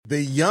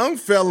The young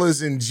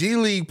fellas and G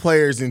League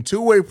players and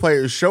two-way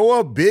players show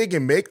up big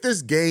and make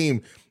this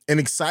game an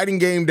exciting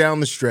game down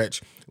the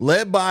stretch.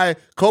 Led by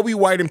Coby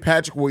White and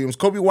Patrick Williams.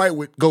 Coby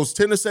White goes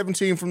 10 of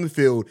 17 from the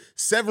field,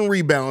 7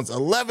 rebounds,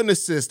 11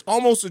 assists,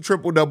 almost a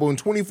triple-double, and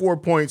 24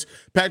 points.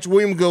 Patrick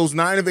Williams goes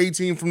 9 of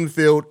 18 from the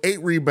field,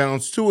 8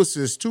 rebounds, 2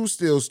 assists, 2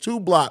 steals, 2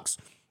 blocks,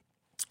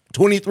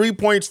 23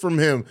 points from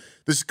him.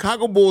 The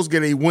Chicago Bulls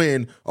get a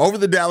win over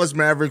the Dallas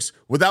Mavericks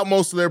without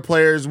most of their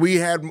players. We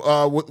had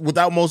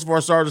without most of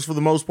our starters for the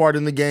most part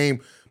in the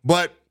game.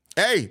 But,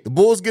 hey, the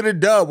Bulls get a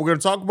dub. We're going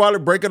to talk about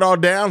it, break it all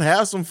down,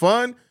 have some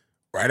fun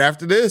right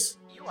after this.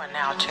 You are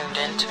now tuned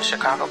in to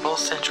Chicago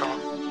Bulls Central,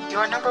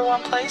 your number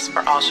one place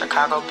for all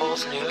Chicago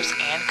Bulls news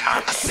and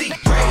content. I see red,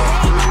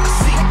 I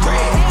see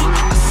red,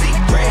 I see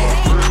red,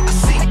 I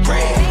see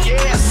red,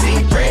 yeah, I see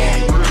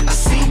red, I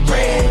see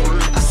red,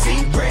 I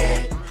see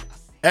red.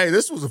 Hey,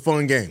 this was a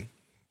fun game,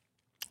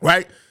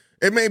 right?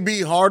 It may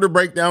be hard to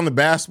break down the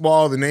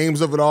basketball, the names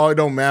of it all, it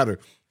don't matter.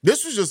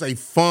 This was just a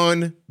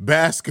fun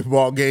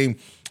basketball game,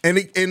 and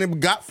it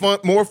got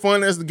more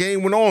fun as the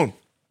game went on.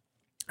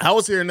 I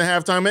was here in the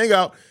halftime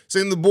hangout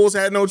saying the Bulls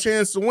had no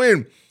chance to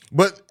win.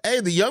 But, hey,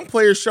 the young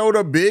players showed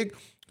up big.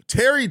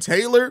 Terry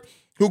Taylor,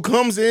 who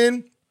comes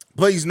in,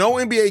 plays no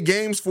NBA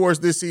games for us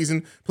this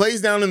season,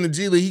 plays down in the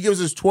G League. He gives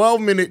us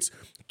 12 minutes,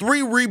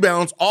 3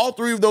 rebounds, all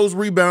 3 of those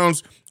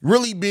rebounds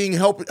really being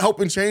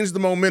helping change the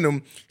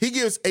momentum. He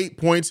gives 8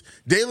 points.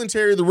 Dalen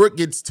Terry, the rook,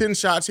 gets 10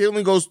 shots. He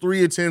only goes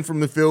 3 of 10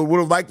 from the field. Would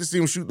have liked to see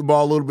him shoot the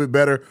ball a little bit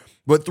better.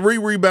 But 3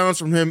 rebounds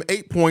from him,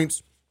 8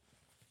 points.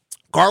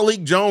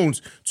 Carlik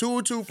Jones, 2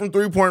 of 2 from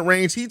three-point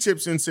range. He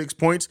chips in 6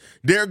 points.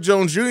 Derrick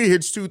Jones Jr.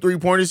 hits 2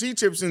 3-pointers. He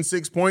chips in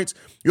 6 points.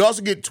 You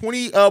also get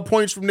 20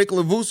 points from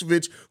Nikola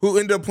Vucevic, who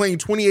ended up playing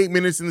 28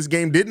 minutes in this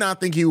game. Did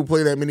not think he would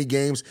play that many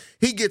games.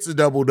 He gets a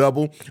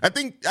double-double. I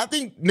think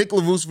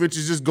Nikola Vucevic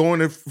is just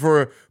going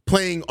for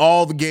playing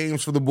all the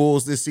games for the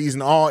Bulls this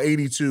season, all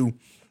 82.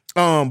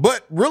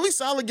 But really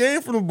solid game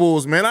for the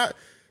Bulls, man.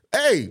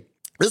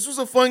 This was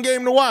a fun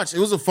game to watch. It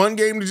was a fun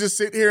game to just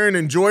sit here and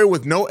enjoy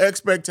with no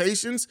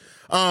expectations.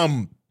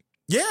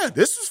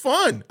 This was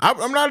fun.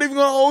 I'm not even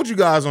going to hold you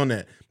guys on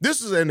that. This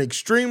is an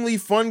extremely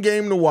fun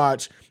game to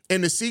watch,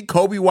 and to see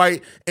Coby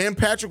White and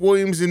Patrick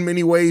Williams in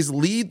many ways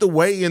lead the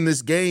way in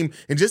this game,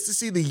 and just to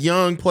see the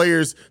young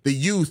players, the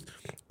youth,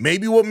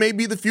 maybe what may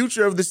be the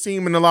future of this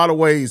team in a lot of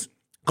ways.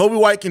 Coby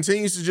White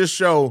continues to just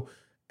show,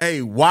 hey,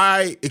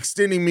 why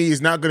extending me is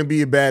not going to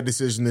be a bad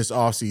decision this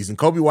offseason.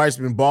 Coby White's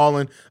been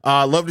balling.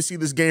 Love to see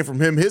this game from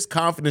him. His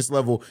confidence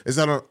level is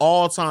at an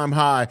all-time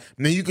high.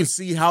 And then you can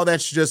see how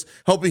that's just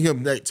helping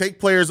him take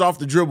players off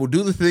the dribble,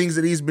 do the things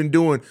that he's been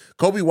doing.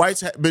 Coby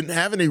White's been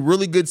having a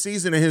really good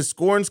season, and his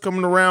scoring's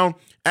coming around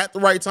at the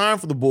right time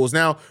for the Bulls.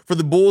 Now, for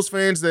the Bulls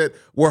fans that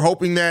were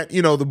hoping that,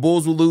 the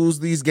Bulls will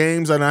lose these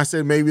games, and I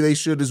said maybe they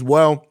should as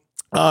well,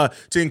 to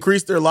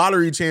increase their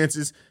lottery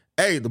chances,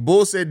 hey, the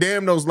Bulls said,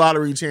 damn those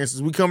lottery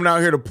chances. We coming out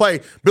here to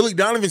play. Billy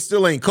Donovan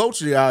still ain't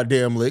coached a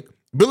damn lick.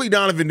 Billy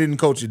Donovan didn't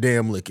coach a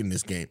damn lick in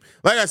this game.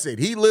 Like I said,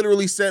 he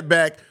literally sat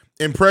back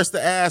and pressed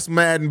the ass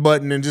Madden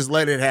button and just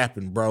let it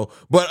happen, bro.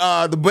 But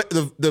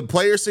the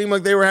players seemed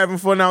like they were having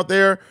fun out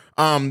there.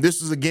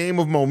 This was a game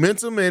of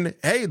momentum, and,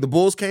 hey, the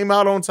Bulls came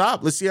out on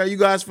top. Let's see how you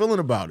guys feeling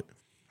about it.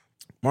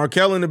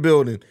 Markel in the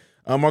building.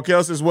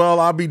 Markel says, well,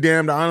 I'll be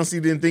damned. I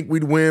honestly didn't think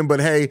we'd win, but,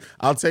 hey,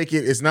 I'll take it.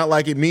 It's not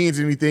like it means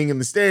anything in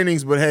the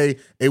standings, but, hey,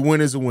 a win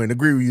is a win.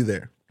 Agree with you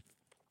there.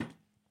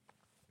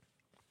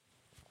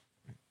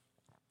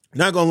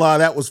 Not going to lie,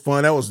 that was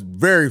fun. That was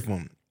very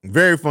fun.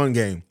 Very fun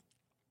game.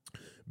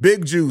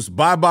 Big Juice,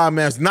 bye-bye,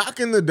 Mavs,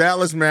 knocking the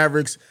Dallas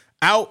Mavericks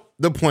out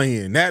the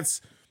play-in.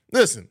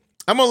 Listen,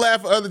 I'm going to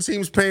laugh at other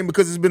teams' pain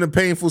because it's been a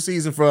painful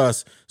season for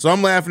us. So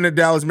I'm laughing at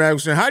Dallas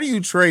Mavericks. How do you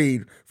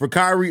trade for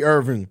Kyrie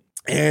Irving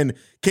and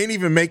can't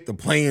even make the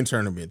play-in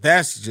tournament?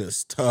 That's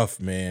just tough,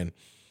 man.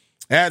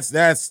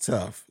 That's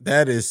tough.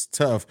 That is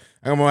tough.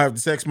 I'm going to have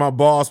to text my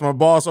boss. My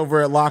boss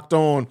over at Locked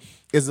On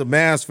is a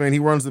Mavs fan. He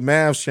runs the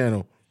Mavs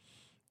channel.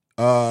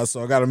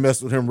 So I got to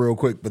mess with him real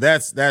quick. But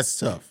that's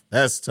tough.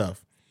 That's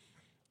tough.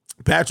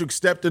 Patrick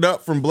stepped it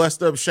up from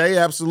Blessed Up Shea.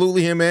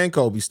 Absolutely, him and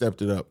Coby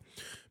stepped it up.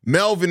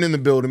 Melvin in the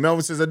building.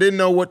 Melvin says, I didn't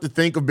know what to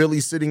think of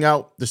Billy sitting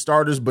out the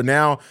starters, but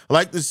now I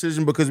like the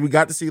decision because we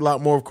got to see a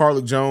lot more of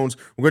Carlik Jones.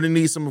 We're going to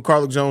need some of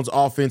Carlik Jones'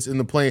 offense in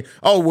the play-in.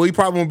 Oh, well, he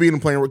probably won't be in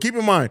the play-in. Keep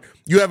in mind,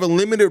 you have a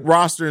limited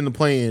roster in the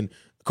play-in.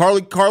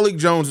 Carlik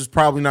Jones is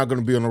probably not going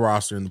to be on the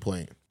roster in the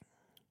play-in.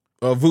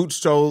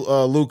 Vooch told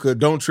Luka,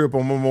 don't trip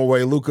on my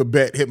way. Luka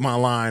bet hit my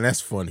line.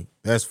 That's funny.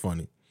 That's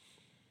funny.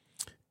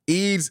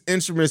 Eads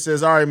Instrument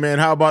says, all right, man,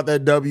 how about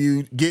that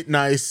W? Get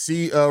nice.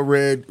 See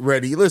red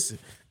ready. Listen,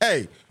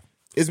 hey,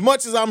 as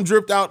much as I'm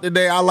dripped out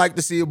today, I like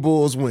to see a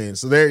Bulls win.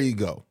 So there you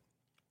go.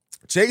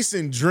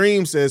 Jason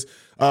Dream says,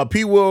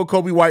 P. Will,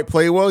 Coby White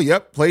play well.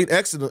 Yep, played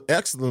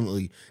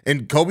excellently.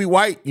 And Coby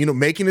White,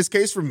 making his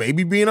case for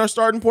maybe being our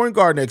starting point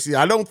guard next year.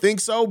 I don't think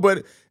so,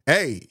 but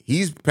hey,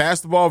 he's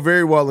passed the ball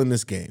very well in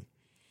this game.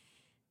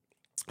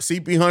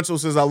 CP Huncho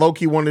says, I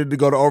low-key wanted to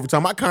go to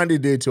overtime. I kind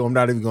of did too. I'm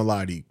not even going to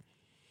lie to you.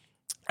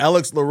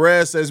 Alex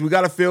Larez says, we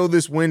got to feel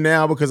this win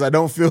now because I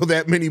don't feel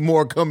that many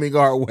more coming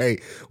our way.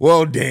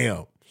 Well,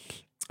 damn.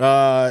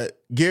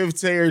 Give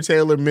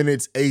Taylor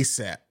minutes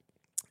ASAP.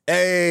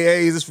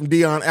 Hey, this is from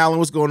Dion Allen.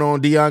 What's going on,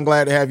 Dion?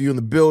 Glad to have you in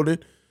the building.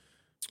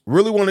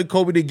 Really wanted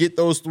Coby to get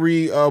those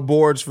 3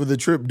 boards for the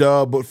trip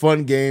dub, but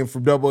fun game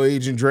from Double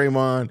Agent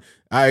Draymond.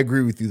 I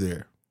agree with you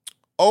there.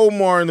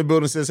 Omar in the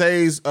building says,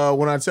 Hayes,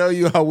 when I tell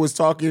you I was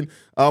talking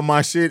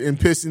my shit and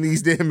pissing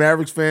these damn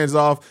Mavericks fans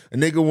off, a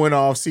nigga went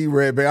off, see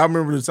red, babe. I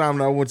remember the time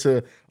that I went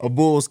to a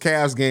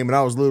Bulls-Cavs game and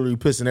I was literally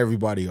pissing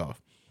everybody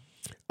off.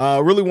 I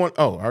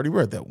already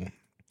read that one.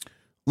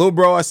 Little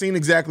bro, I seen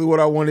exactly what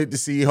I wanted to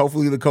see.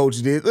 Hopefully the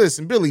coach did.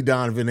 Listen, Billy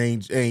Donovan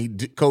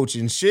ain't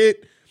coaching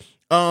shit.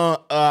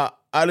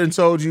 I done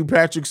told you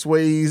Patrick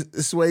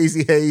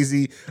Swayze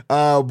hazy.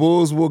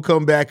 Bulls will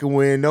come back and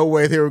win. No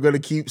way they were going to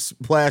keep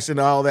splashing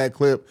all that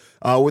clip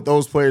with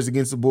those players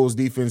against the Bulls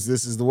defense.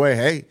 This is the way.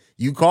 Hey,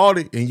 you called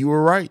it, and you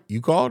were right.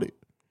 You called it.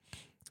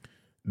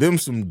 Them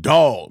some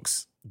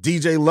dogs.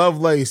 DJ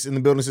Lovelace in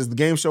the building says, the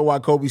game show why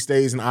Coby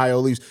stays and Io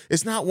leaves.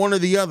 It's not one or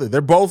the other.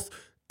 They're both.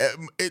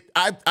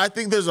 I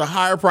think there's a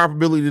higher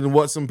probability than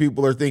what some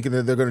people are thinking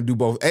that they're going to do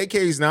both. AK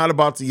is not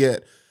about to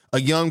yet a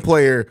young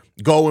player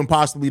go and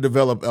possibly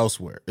develop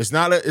elsewhere. It's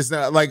not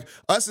like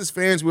us as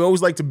fans, we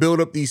always like to build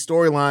up these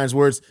storylines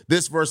where it's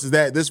this versus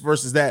that, this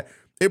versus that.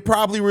 It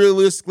probably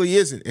realistically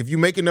isn't. If you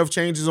make enough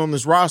changes on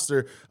this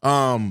roster,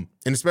 and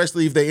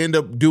especially if they end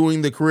up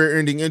doing the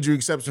career-ending injury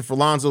exception for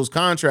Lonzo's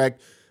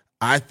contract,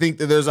 I think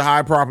that there's a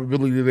high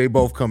probability that they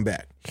both come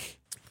back.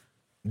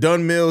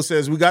 Dunn Mills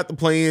says, we got the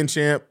play-in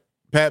champ.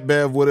 Pat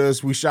Bev with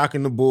us. We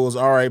shocking the Bulls.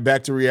 All right,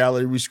 back to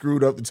reality. We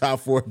screwed up the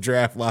top 4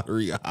 draft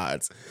lottery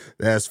odds.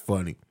 That's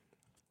funny.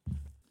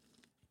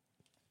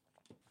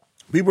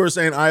 People are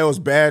saying Io's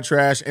bad,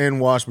 trash, and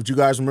wash, but you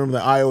guys remember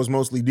that Io is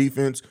mostly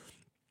defense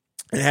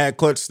and had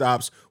clutch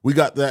stops. We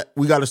got that.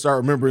 We got to start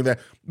remembering that.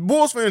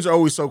 Bulls fans are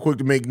always so quick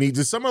to make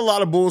needs. A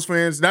lot of Bulls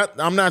fans,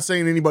 I'm not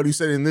saying anybody who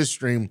said it in this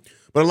stream,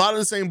 but a lot of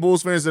the same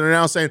Bulls fans that are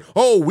now saying,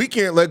 oh, we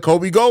can't let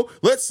Coby go.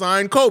 Let's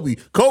sign Coby.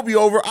 Coby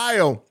over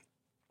Io.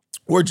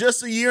 We're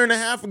just a year and a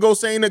half ago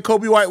saying that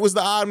Coby White was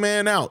the odd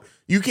man out.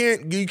 You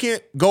can't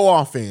go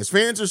off fans.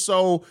 Fans are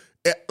so,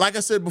 like I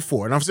said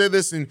before, and I've said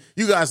this, and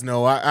you guys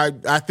know,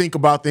 I think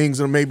about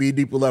things on maybe a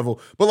deeper level.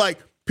 But like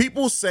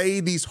people say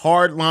these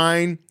hard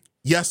line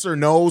yes or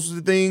no's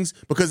to things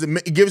because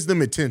it gives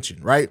them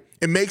attention, right?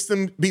 It makes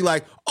them be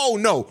like, oh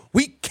no,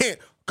 we can't.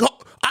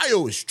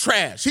 Io is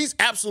trash. He's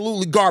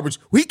absolutely garbage.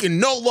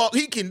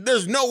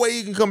 There's no way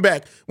he can come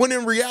back. When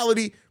in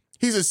reality,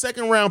 he's a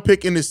second-round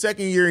pick in his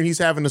second year, and he's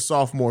having a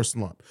sophomore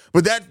slump.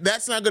 But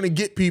that's not going to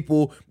get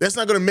people. That's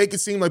not going to make it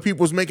seem like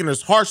people's making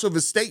as harsh of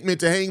a statement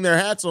to hang their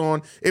hats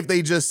on if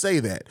they just say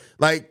that.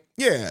 Like,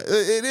 yeah,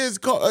 it is.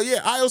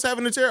 Yeah, Io's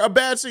having a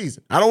bad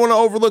season. I don't want to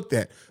overlook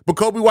that. But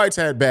Coby White's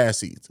had bad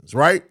seasons,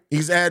 right?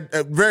 He's had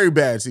a very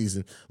bad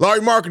season. Larry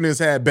Markkanen's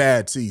had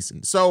bad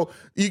seasons. So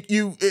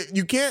you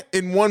can't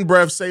in one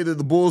breath say that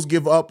the Bulls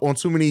give up on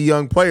too many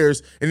young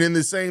players, and in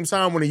the same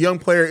time when a young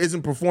player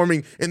isn't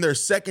performing in their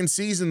second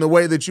season the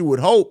way that you would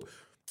hope,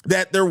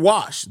 that they're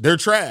washed, they're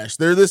trash,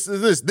 they're this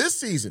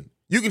season.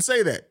 You can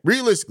say that.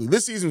 Realistically,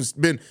 this season's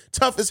been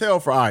tough as hell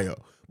for Io.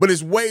 But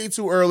it's way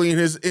too early in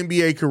his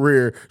NBA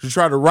career to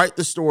try to write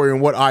the story on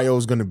what Io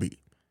is going to be.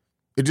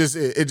 It just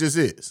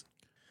is.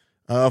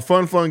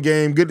 Fun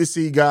game. Good to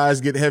see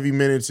guys get heavy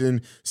minutes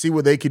and see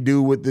what they could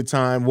do with the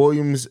time.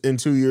 Williams in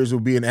 2 years will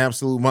be an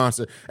absolute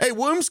monster. Hey,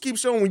 Williams keeps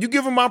showing when you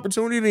give him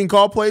opportunity and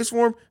call plays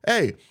for him.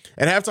 Hey,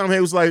 at halftime,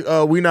 he was like,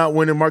 we not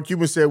winning. Mark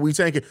Cuban said we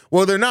tanking.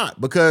 Well, they're not,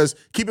 because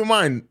keep in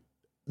mind,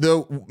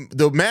 the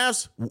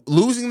Mavs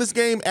losing this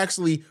game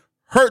actually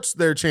hurts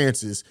their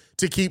chances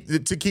to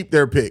keep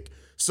their pick.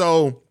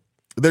 So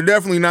they're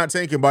definitely not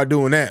tanking by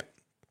doing that.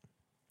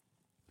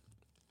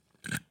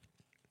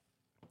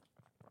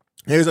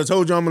 As I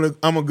told you,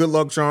 I'm a good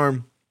luck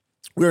charm.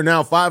 We are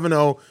now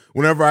 5-0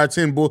 whenever I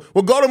attend Bulls.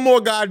 Well, go to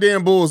more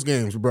goddamn Bulls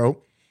games, bro.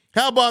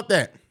 How about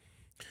that?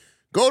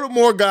 Go to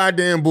more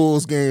goddamn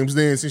Bulls games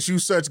then, since you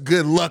such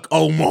good luck,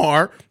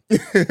 Omar.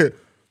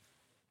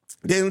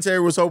 Dalen Terry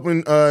was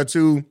hooping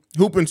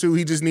too.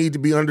 He just needed to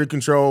be under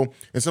control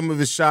in some of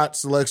his shot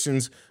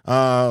selections,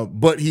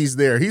 but he's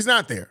there. He's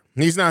not there.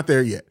 He's not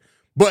there yet.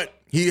 But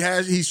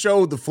he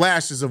showed the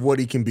flashes of what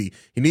he can be.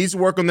 He needs to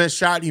work on that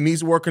shot. He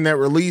needs to work on that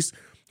release.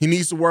 He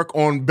needs to work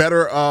on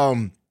better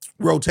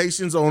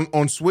rotations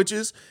on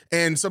switches,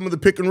 and some of the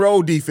pick and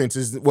roll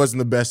defenses wasn't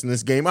the best in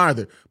this game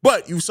either.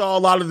 But you saw a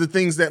lot of the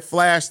things that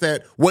flashed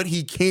that what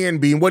he can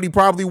be and what he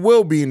probably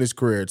will be in his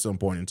career at some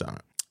point in time.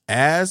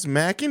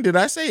 Ass-macking? Did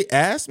I say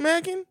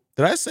ass-macking?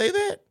 Did I say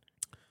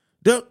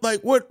that?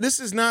 Like, what?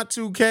 This is not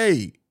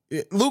 2K.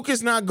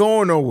 Luka's not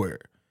going nowhere.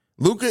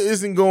 Luka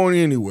isn't going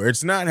anywhere.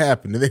 It's not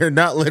happening. They're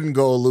not letting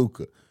go of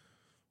Luka.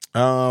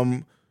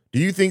 Do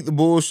you think the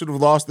Bulls should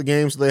have lost the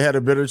game so they had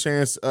a better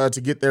chance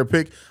to get their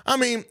pick? I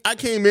mean, I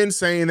came in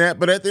saying that,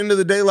 but at the end of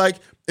the day, like,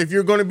 if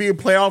you're going to be a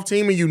playoff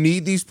team and you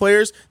need these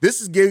players,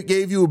 this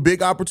gave you a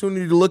big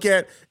opportunity to look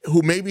at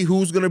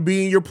who's going to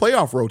be in your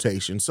playoff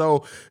rotation.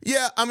 So,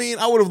 yeah, I mean,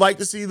 I would have liked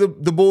to see the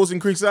Bulls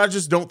increase. I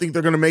just don't think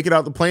they're going to make it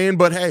out the play-in,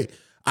 but hey,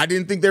 I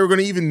didn't think they were going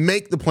to even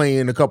make the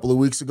play-in a couple of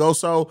weeks ago.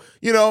 So,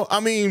 I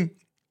mean,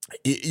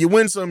 you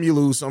win some, you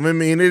lose some. I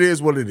mean, it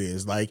is what it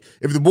is. Like,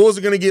 if the Bulls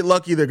are going to get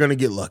lucky, they're going to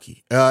get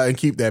lucky and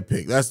keep that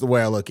pick. That's the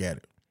way I look at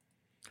it.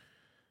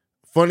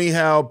 Funny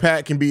how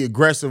Pat can be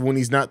aggressive when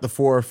he's not the 4th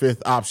or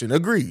 5th option.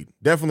 Agreed.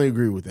 Definitely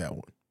agree with that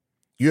one.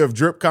 You have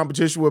drip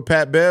competition with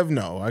Pat Bev?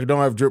 No, I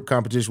don't have drip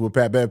competition with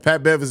Pat Bev.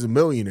 Pat Bev is a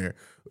millionaire.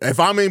 If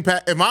I'm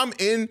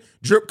in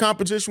drip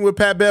competition with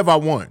Pat Bev, I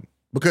won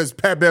because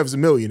Pat Bev's a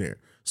millionaire.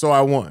 So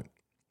I won.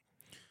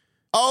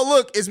 Oh,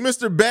 look, it's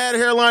Mr. Bad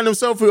Hairline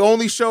himself who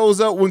only shows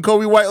up when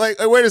Coby White, like,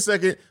 hey, wait a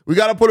second. We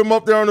got to put him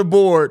up there on the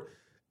board.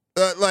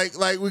 We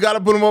got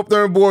to put him up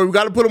there on the board. We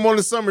got to put him on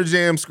the Summer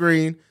Jam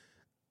screen.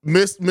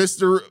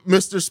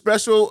 Mr.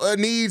 Special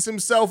Needs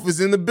himself is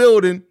in the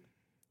building.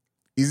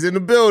 He's in the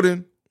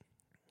building.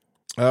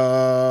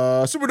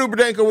 Super Duper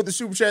Danko with the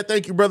super chat.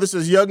 Thank you, brother.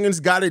 Says Youngins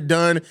got it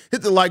done.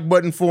 Hit the like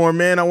button for him,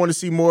 man. I want to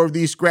see more of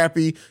these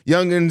scrappy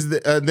Youngins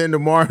than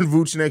DeMar and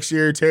Vooch next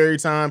year. Terry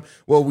time.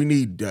 Well, we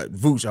need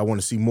Vooch. I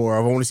want to see more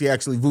of. I want to see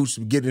actually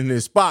Vooch get in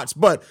his spots.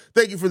 But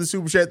thank you for the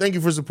super chat. Thank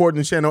you for supporting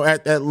the channel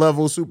at that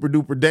level. Super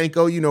Duper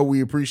Danko. We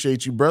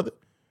appreciate you, brother.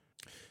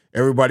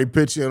 Everybody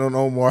pitch in on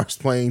Omar's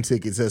plane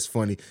tickets. That's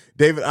funny.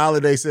 David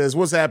Holiday says,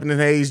 what's happening,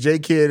 Hayes? J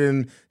Kid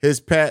and his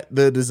Pat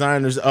the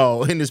designers.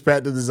 Oh, and his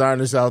Pat the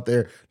designers out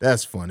there.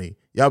 That's funny.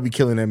 Y'all be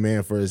killing that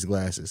man for his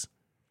glasses.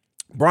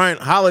 Brian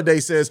Holiday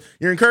says,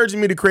 you're encouraging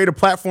me to create a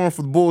platform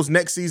for the Bulls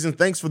next season.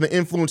 Thanks for the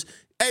influence.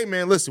 Hey,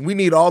 man, listen, we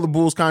need all the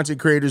Bulls content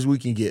creators we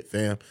can get,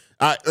 fam.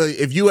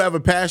 If you have a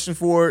passion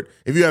for it,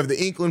 if you have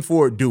the inkling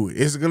for it, do it.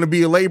 Is it going to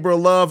be a labor of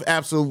love?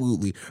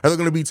 Absolutely. Are there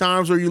going to be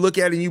times where you look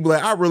at it and you be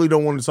like, I really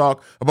don't want to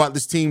talk about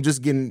this team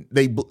just getting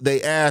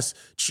they ass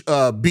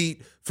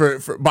beat for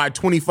by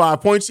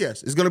 25 points?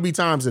 Yes, it's going to be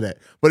times of that.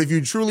 But if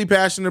you're truly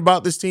passionate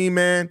about this team,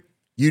 man,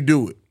 you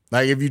do it.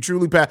 Like, if you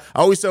truly I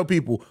always tell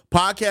people,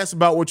 podcast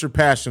about what you're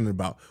passionate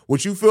about.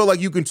 What you feel like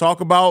you can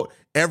talk about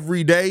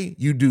every day,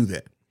 you do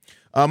that.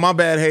 My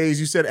bad, Hayes.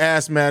 You said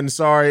Ass Madden.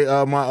 Sorry,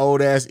 my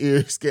old ass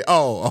ears.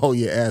 Oh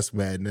yeah, Ass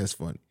Madden. That's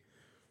funny.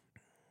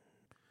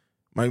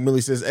 Mike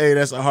Millie says, hey,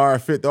 that's a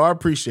hard fit, though. I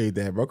appreciate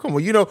that, bro. Come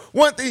on.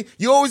 One thing,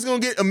 you're always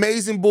going to get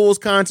amazing Bulls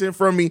content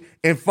from me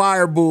and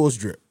fire Bulls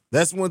drip.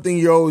 That's one thing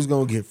you're always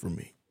going to get from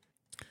me.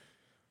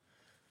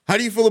 How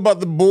do you feel about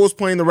the Bulls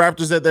playing the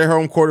Raptors at their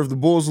home court? If the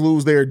Bulls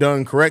lose, they are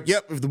done, correct?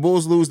 Yep, if the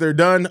Bulls lose, they're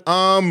done.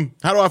 How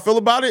do I feel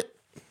about it?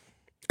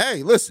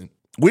 Hey, listen.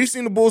 We've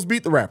seen the Bulls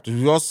beat the Raptors.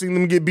 We've also seen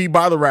them get beat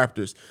by the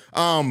Raptors.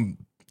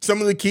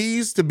 Some of the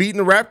keys to beating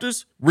the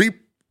Raptors,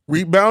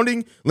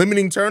 rebounding,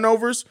 limiting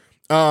turnovers,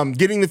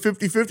 getting the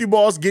 50-50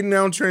 balls, getting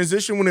down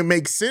transition when it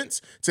makes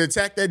sense to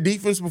attack that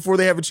defense before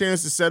they have a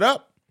chance to set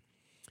up.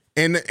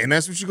 And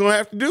that's what you're going to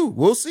have to do.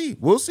 We'll see.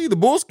 We'll see. The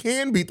Bulls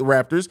can beat the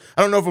Raptors.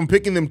 I don't know if I'm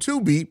picking them to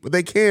beat, but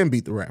they can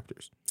beat the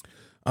Raptors.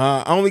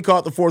 I only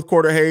caught the fourth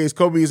quarter, Hayes.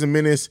 Coby is a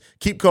menace.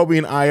 Keep Coby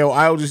in Io.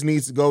 Io just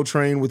needs to go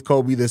train with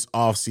Coby this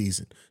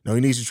offseason. No,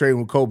 he needs to train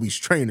with Kobe's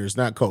trainers,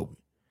 not Coby.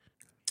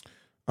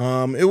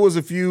 It was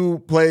a few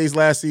plays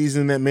last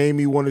season that made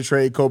me want to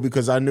trade Coby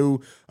because I knew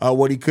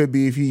what he could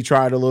be if he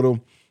tried a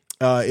little.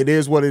 It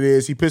is what it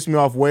is. He pissed me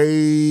off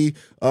way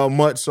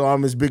much, so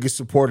I'm his biggest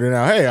supporter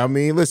now. Hey, I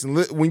mean, listen,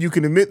 when you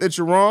can admit that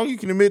you're wrong, you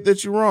can admit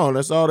that you're wrong.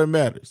 That's all that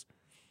matters.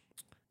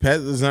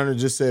 Pat the designer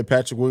just said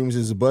Patrick Williams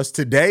is a bust.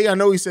 Today, I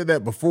know he said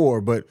that before,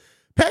 but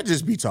Pat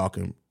just be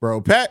talking, bro.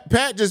 Pat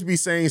just be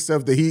saying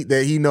stuff that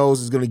he knows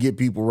is going to get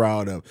people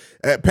riled up.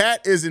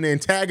 Pat is an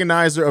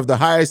antagonizer of the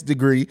highest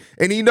degree,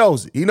 and he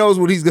knows it. He knows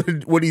what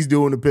he's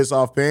doing to piss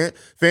off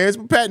fans,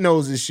 but Pat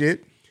knows his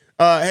shit.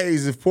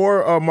 Hayes, if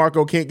poor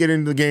Marco can't get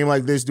into the game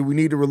like this, do we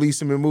need to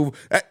release him and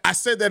move? I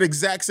said that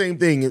exact same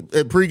thing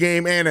at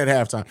pregame and at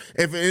halftime.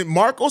 If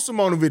Marco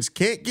Simonovic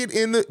can't get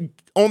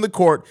on the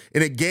court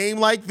in a game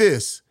like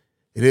this,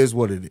 it is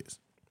what it is.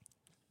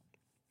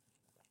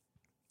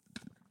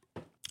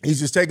 He's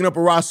just taking up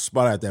a roster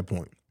spot at that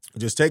point.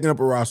 Just taking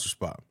up a roster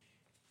spot.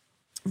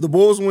 If the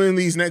Bulls win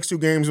these next two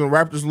games, when the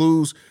Raptors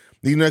lose,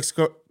 the next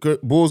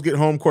Bulls get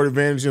home court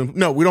advantage.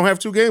 No, we don't have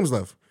two games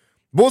left.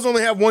 Bulls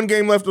only have one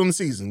game left on the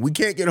season. We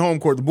can't get home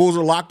court. The Bulls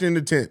are locked into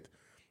 10th.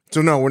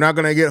 So, no, we're not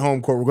going to get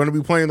home court. We're going to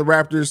be playing the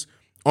Raptors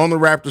on the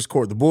Raptors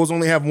court. The Bulls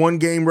only have one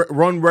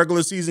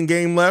regular season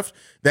game left.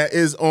 That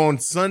is on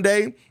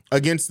Sunday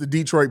against the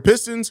Detroit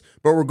Pistons.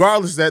 But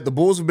regardless of that, the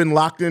Bulls have been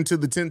locked into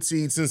the 10th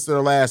seed since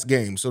their last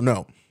game. So,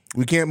 no,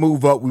 we can't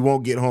move up. We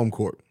won't get home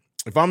court.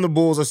 If I'm the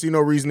Bulls, I see no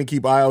reason to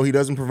keep Io. He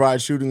doesn't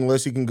provide shooting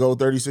unless he can go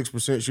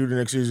 36% shooting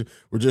next season.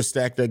 We're just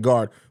stacked at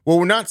guard. Well,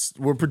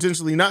 we're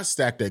potentially not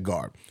stacked at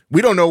guard.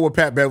 We don't know what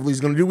Pat Beverly's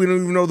going to do. We don't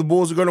even know the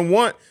Bulls are going to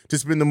want to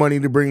spend the money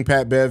to bring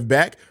Pat Bev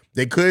back.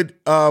 They could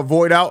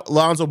void out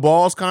Lonzo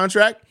Ball's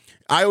contract.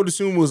 I would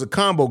assume it was a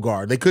combo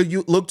guard. They could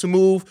look to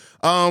move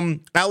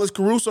Alex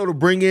Caruso to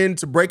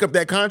break up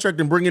that contract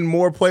and bring in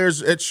more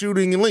players at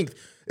shooting and length.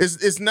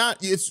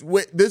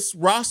 This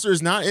roster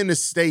is not in a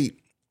state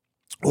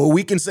where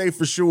we can say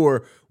for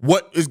sure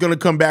what is going to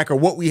come back or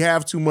what we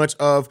have too much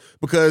of,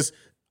 because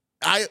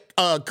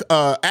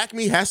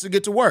Acme has to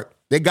get to work.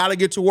 They got to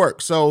get to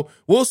work. So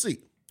we'll see.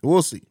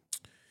 We'll see.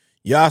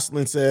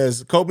 Yoslin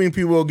says, Coby and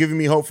P. Will giving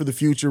me hope for the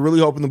future. Really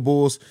hoping the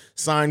Bulls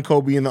sign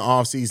Coby in the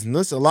offseason.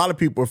 Listen, a lot of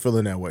people are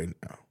feeling that way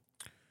now.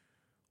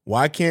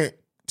 Why can't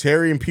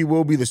Terry and P.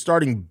 Will be the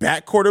starting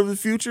backcourt of the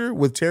future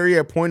with Terry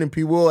at point and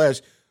P. Will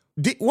as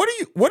what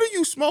are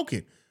you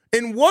smoking?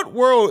 In what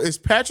world is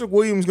Patrick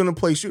Williams going to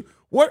play shoot?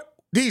 What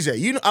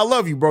DJ, I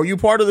love you, bro. You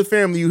part of the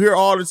family. You hear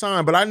all the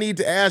time, but I need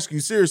to ask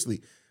you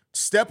seriously.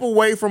 Step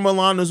away from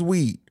Alana's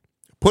weed.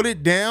 Put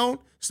it down.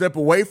 Step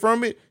away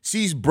from it.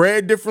 She's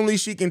bred differently.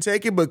 She can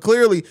take it. But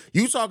clearly,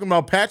 you talking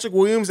about Patrick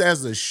Williams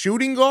as the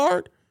shooting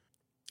guard?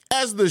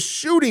 As the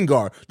shooting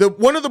guard.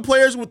 One of the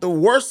players with the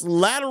worst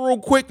lateral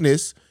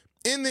quickness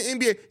in the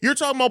NBA. You're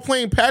talking about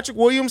playing Patrick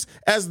Williams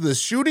as the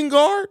shooting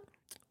guard?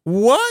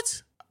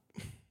 What?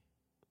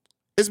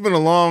 It's been a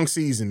long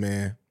season,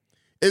 man.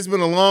 It's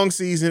been a long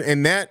season,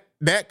 and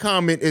that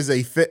comment is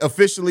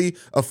officially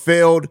a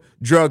failed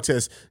drug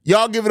test.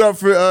 Y'all give it up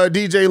for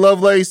DJ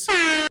Lovelace.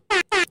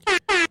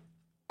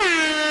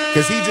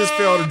 Because he just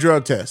failed a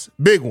drug test.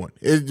 Big one.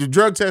 The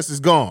drug test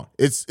is gone.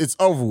 It's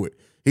over with.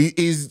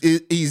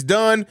 He's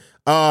done.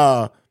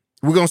 We're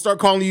going to start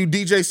calling you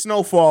DJ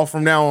Snowfall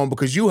from now on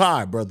because you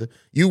high, brother.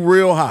 You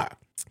real high.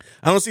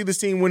 I don't see this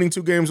team winning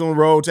 2 games on the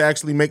road to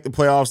actually make the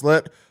playoffs.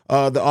 Let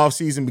the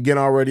offseason begin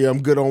already.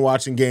 I'm good on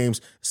watching games.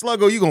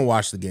 Sluggo, you're going to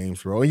watch the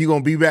games, bro. And you're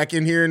going to be back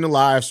in here in the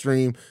live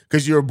stream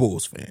because you're a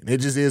Bulls fan. It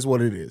just is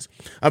what it is.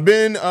 I've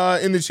been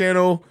in the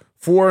channel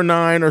 4 or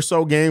 9 or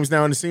so games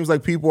now, and it seems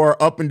like people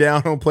are up and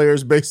down on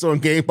players based on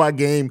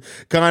game-by-game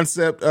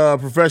concept,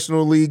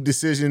 professional league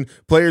decision.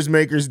 Players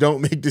makers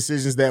don't make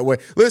decisions that way.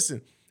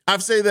 Listen,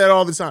 I've said that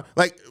all the time.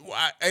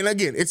 And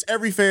again, it's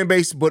every fan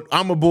base, but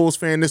I'm a Bulls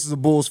fan. This is a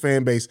Bulls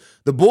fan base.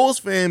 The Bulls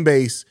fan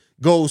base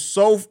goes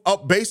so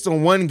up based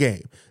on one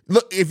game.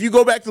 Look, if you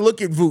go back to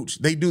look at Vooch,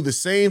 they do the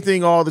same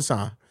thing all the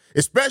time.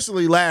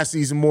 Especially last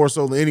season more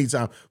so than any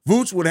time.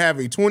 Vooch would have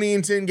a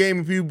 20-10 game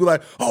and people be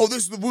like, oh, this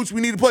is the Vooch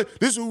we need to play.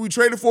 This is who we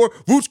traded for.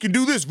 Vooch can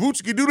do this.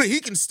 Vooch can do that.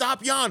 He can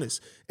stop Giannis.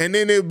 And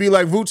then it would be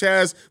like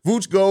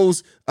Vooch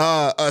goes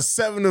a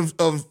 7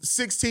 of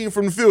 16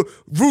 from the field.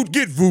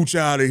 Get Vooch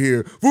out of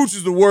here. Vooch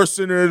is the worst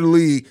center of the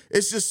league.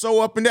 It's just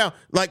so up and down.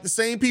 Like the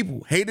same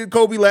people hated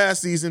Coby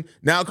last season.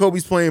 Now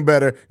Kobe's playing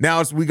better.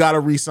 Now we got to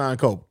re-sign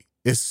Coby.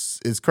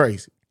 It's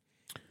crazy.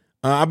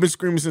 I've been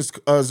screaming since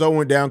Zoe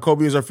went down.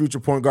 Coby is our future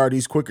point guard.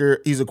 He's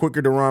quicker. He's a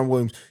quicker Deron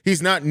Williams. He's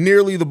not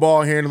nearly the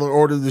ball handler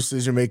or the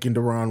decision-making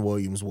Deron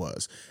Williams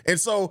was. And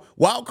so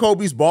while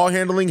Kobe's ball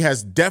handling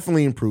has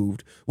definitely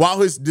improved, while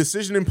his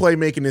decision and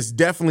playmaking has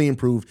definitely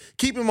improved,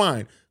 keep in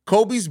mind,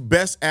 Kobe's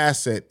best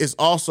asset is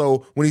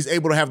also when he's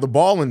able to have the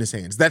ball in his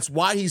hands. That's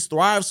why he's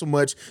thrived so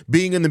much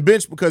being in the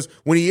bench, because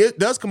when he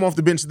does come off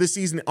the bench this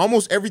season,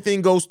 almost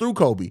everything goes through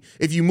Coby.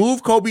 If you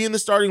move Coby in the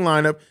starting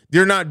lineup,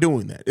 they're not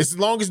doing that. As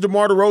long as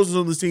DeMar DeRozan's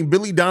on the team,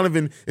 Billy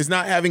Donovan is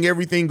not having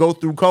everything go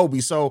through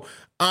Coby. So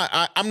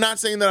I'm not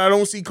saying that I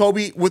don't see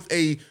Coby with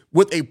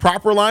a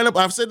proper lineup.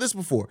 I've said this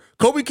before.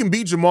 Coby can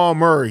beat Jamal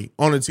Murray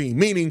on a team,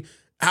 meaning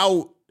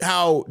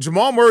how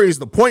Jamal Murray is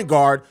the point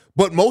guard,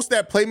 but most of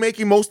that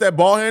playmaking, most of that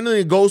ball handling,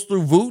 it goes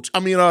through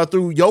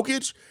through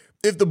Jokic.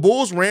 If the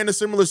Bulls ran a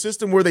similar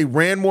system where they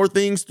ran more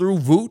things through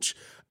Vooch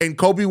and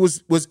Coby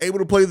was able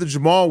to play the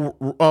Jamal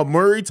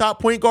Murray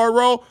top point guard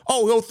role,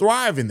 he'll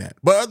thrive in that.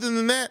 But other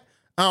than that,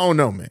 I don't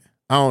know, man.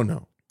 I don't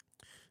know.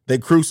 They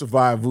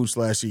crucified Vooch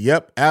last year.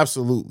 Yep,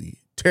 absolutely.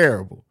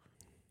 Terrible.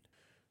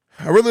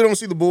 I really don't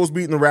see the Bulls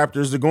beating the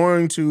Raptors. They're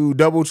going to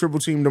double, triple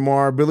team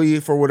DeMar. Billy,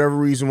 for whatever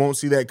reason, won't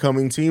see that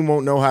coming. Team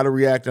won't know how to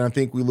react, and I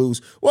think we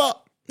lose.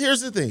 Well, here's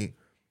the thing.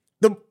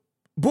 The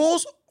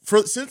Bulls,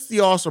 since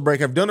the All-Star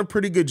break, have done a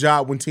pretty good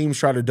job when teams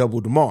try to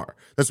double DeMar.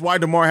 That's why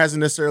DeMar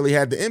hasn't necessarily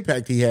had the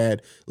impact he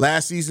had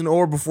last season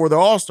or before the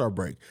All-Star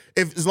break.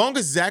 As long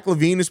as Zach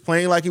LaVine is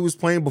playing like he was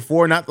playing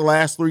before, not the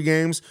last 3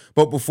 games,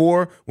 but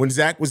before, when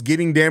Zach was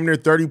getting damn near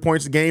 30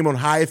 points a game on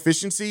high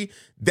efficiency,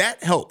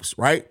 that helps,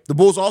 right? The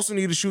Bulls also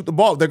need to shoot the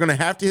ball. They're going to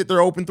have to hit their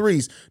open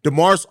threes.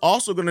 DeMar's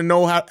also going to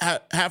know how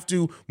have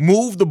to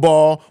move the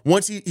ball.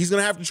 Once he's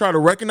going to have to try to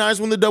recognize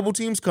when the double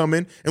team's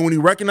coming, and when he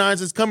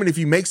recognizes it's coming, if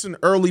he makes an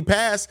early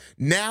pass,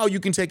 now you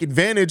can take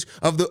advantage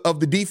of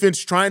the defense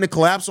trying to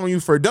collapse on you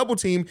for a double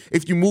team.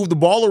 If you move the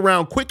ball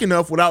around quick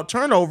enough without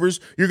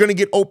turnovers, you're going to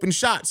get open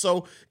shots.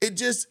 So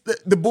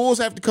the Bulls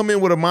have to come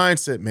in with a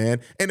mindset,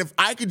 man. And if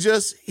I could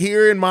just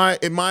here in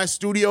my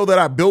studio that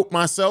I built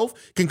myself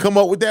can come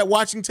up with that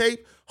watching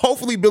tape,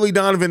 hopefully Billy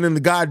Donovan and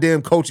the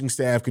goddamn coaching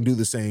staff can do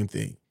the same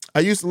thing. I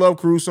used to love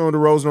Caruso and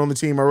DeRozan on the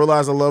team. I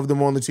realized I loved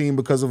them on the team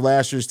because of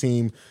last year's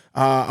team.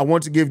 I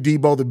want to give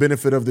Debo the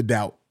benefit of the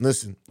doubt.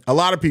 Listen, a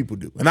lot of people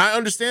do, and I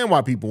understand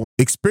why people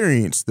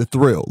experience the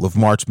thrill of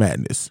March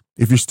Madness.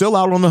 If you're still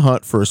out on the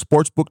hunt for a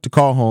sports book to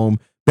call home,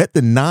 bet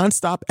the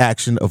nonstop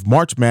action of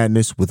March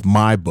Madness with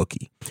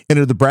MyBookie.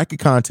 Enter the bracket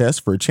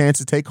contest for a chance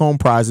to take home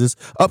prizes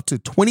up to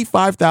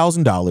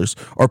 $25,000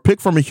 or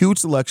pick from a huge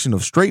selection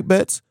of straight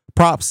bets,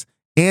 props,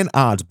 and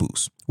odds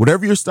boosts.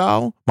 Whatever your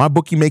style,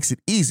 MyBookie makes it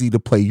easy to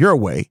play your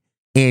way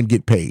and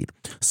get paid.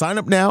 Sign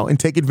up now and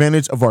take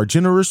advantage of our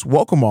generous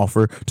welcome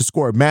offer to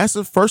score a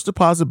massive first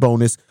deposit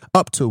bonus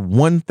up to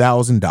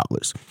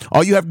 $1,000.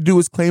 All you have to do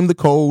is claim the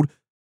code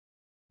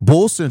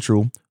Bull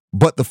Central,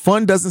 but the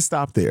fun doesn't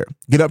stop there.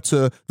 Get up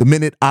to the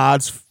minute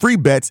odds, free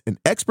bets, and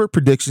expert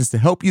predictions to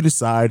help you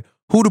decide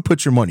who to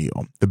put your money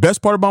on. The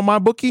best part about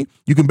MyBookie,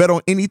 you can bet on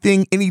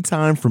anything,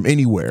 anytime, from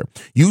anywhere.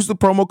 Use the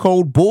promo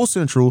code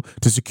BULLCENTRAL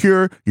to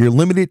secure your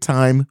limited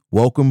time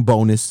welcome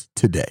bonus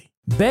today.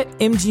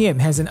 BetMGM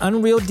has an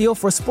unreal deal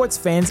for sports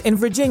fans in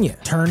Virginia.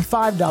 Turn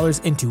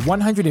 $5 into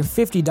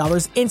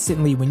 $150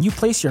 instantly when you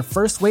place your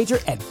first wager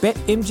at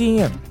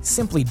BetMGM.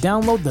 Simply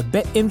download the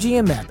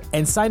BetMGM app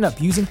and sign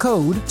up using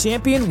code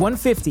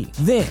Champion150.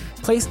 Then,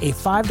 place a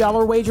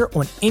 $5 wager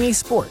on any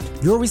sport.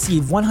 You'll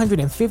receive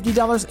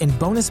 $150 in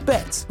bonus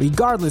bets,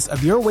 regardless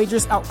of your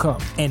wager's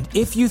outcome. And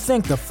if you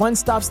think the fun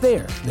stops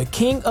there, the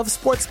King of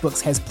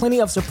Sportsbooks has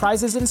plenty of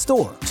surprises in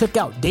store. Check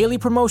out daily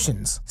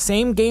promotions,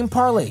 same-game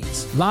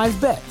parlays, live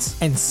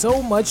bets, and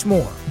so much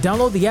more.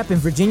 Download the app in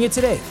Virginia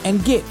today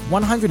and get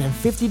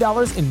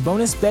 $150 in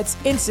bonus bets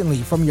instantly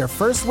from your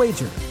first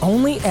wager.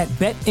 Only at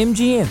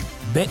BetMGM.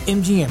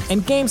 BetMGM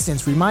and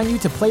GameSense remind you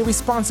to play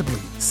responsibly.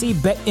 See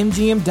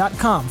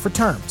BetMGM.com for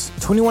terms.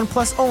 21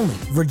 plus only.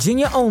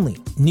 Virginia only.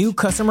 New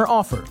customer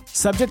offer.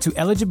 Subject to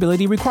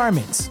eligibility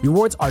requirements.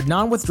 Rewards are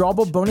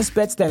non-withdrawable bonus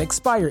bets that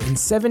expire in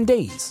 7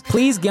 days.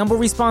 Please gamble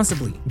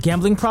responsibly.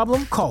 Gambling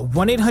problem? Call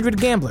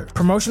 1-800-GAMBLER.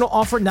 Promotional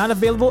offer not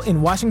available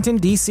in Washington,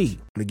 D.C.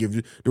 To give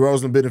you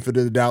DeRozan the benefit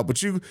of the doubt,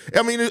 but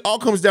it all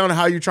comes down to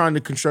how you're trying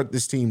to construct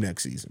this team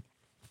next season.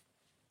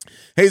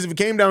 Hayes, if it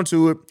came down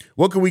to it,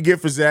 what can we get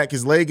for Zach?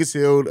 His leg is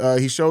healed.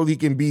 He showed he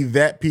can be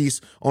that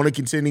piece on a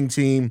contending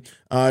team.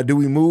 Do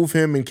we move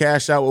him and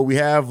cash out what we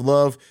have?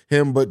 Love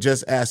him, but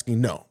just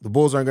asking. No, the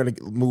Bulls aren't going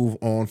to move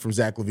on from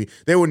Zach LaVine.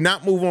 They would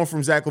not move on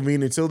from Zach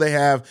LaVine until they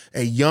have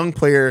a young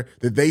player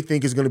that they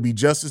think is going to be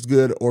just as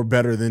good or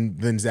better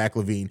than Zach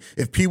LaVine.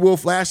 If P. Will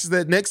flashes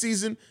that next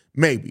season,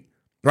 maybe.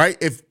 Right?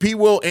 If P.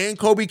 Will and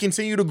Coby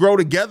continue to grow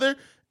together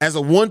as a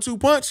 1-2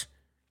 punch,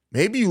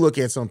 maybe you look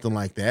at something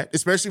like that,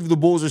 especially if the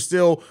Bulls are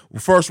still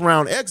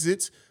first-round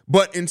exits.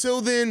 But until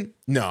then,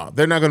 no,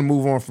 they're not going to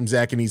move on from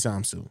Zach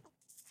anytime soon.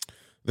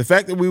 The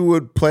fact that we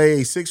would play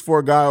a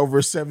 6'4" guy over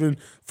a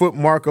 7-foot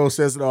Marco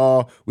says it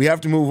all. We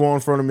have to move on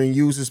from him and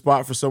use his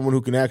spot for someone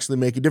who can actually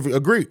make a difference.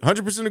 Agree,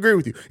 100% agree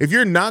with you. If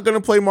you're not going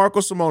to play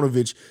Marko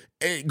Simonovic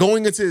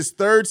going into his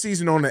third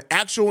season on an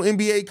actual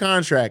NBA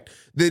contract,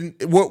 then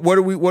what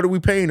are we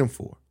paying him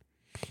for?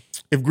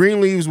 If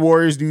Green leaves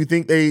Warriors, do you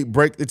think they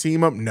break the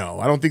team up? No,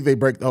 I don't think they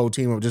break the whole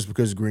team up just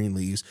because Green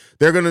leaves.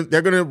 They're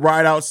gonna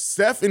ride out.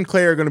 Steph and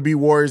Clay are gonna be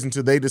Warriors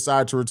until they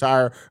decide to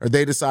retire or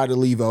they decide to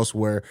leave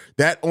elsewhere.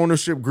 That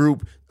ownership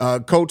group,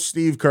 Coach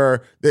Steve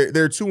Kerr,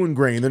 they're too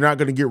ingrained. They're not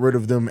gonna get rid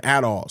of them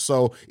at all.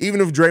 So even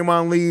if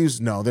Draymond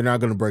leaves, no, they're not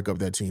gonna break up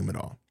that team at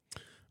all.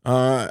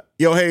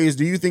 Yo, Hayes,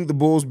 do you think the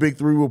Bulls' big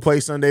three will play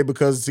Sunday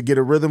because to get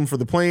a rhythm for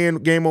the play-in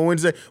game on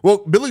Wednesday? Well,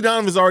 Billy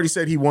Donovan's already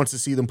said he wants to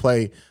see them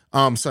play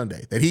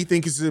Sunday, that he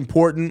thinks it's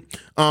important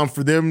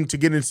for them to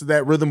get into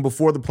that rhythm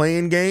before the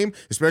play-in game,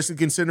 especially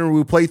considering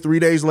we play 3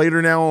 days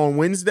later now on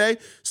Wednesday.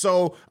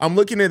 So I'm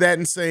looking at that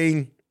and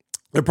saying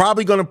they're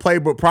probably going to play,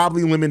 but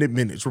probably limited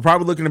minutes. We're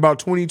probably looking at about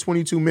 20,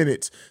 22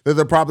 minutes that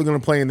they're probably going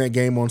to play in that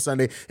game on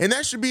Sunday. And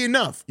that should be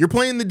enough. You're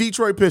playing the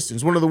Detroit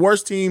Pistons, one of the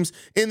worst teams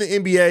in the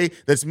NBA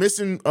that's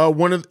missing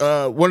one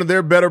of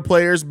their better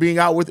players being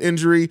out with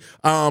injury.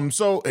 And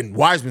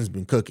Wiseman's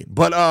been cooking.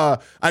 But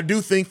I do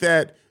think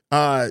that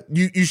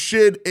you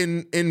should,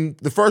 in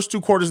the first 2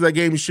 quarters of that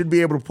game, you should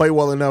be able to play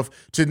well enough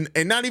to,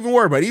 and not even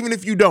worry about it. Even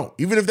if you don't,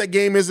 even if that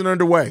game isn't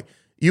underway,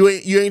 you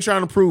ain't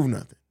trying to prove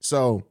nothing.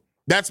 So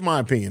that's my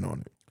opinion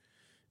on it.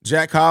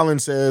 Jack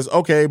Holland says,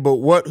 okay, but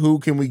who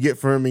can we get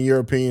for him in your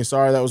opinion?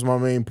 Sorry, that was my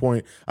main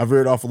point. I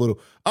veered off a little.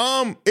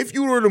 If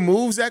you were to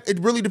move Zach, it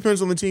really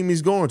depends on the team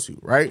he's going to,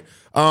 right?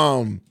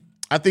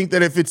 I think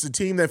that if it's a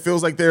team that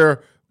feels like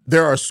they're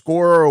a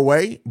scorer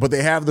away, but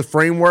they have the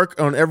framework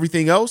on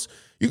everything else,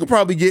 you could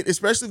probably get,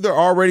 especially if they're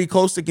already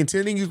close to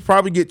contending, you could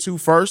probably get 2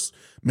 firsts,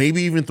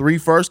 maybe even 3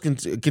 firsts,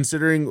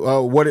 considering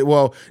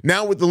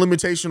now with the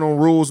limitation on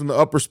rules and the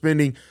upper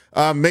spending,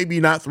 maybe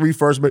not 3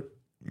 firsts, but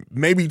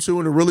maybe 2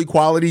 and a really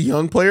quality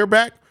young player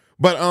back.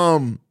 But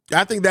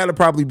I think that'll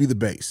probably be the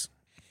base.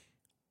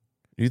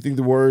 Do you think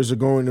the Warriors are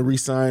going to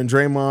re-sign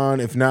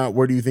Draymond? If not,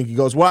 where do you think he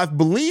goes? Well, I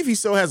believe he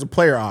still has a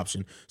player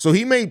option. So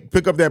he may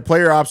pick up that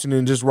player option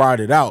and just ride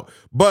it out.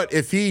 But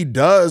if he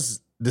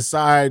does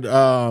decide.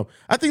 I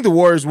think the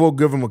Warriors will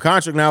give him a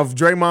contract. Now, if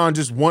Draymond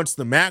just wants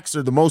the max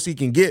or the most he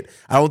can get,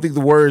 I don't think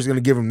the Warriors are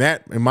going to give him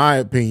that, in my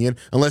opinion,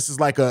 unless it's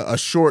like a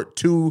short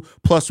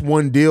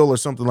 2+1 deal or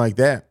something like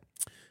that.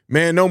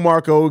 Man, no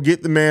Marco,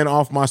 get the man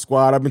off my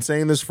squad. I've been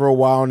saying this for a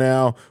while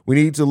now. We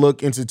need to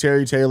look into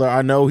Terry Taylor.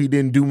 I know he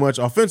didn't do much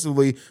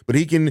offensively, but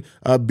he can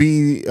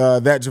be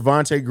that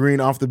Javonte Green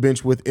off the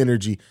bench with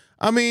energy.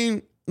 I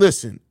mean,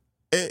 listen,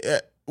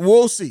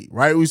 we'll see,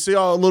 right? We see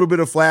a little bit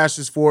of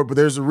flashes for it, but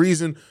there's a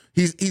reason.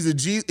 He's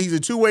a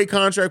two-way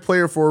contract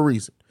player for a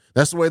reason.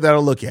 That's the way that I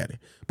look at it.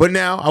 But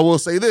now I will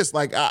say this,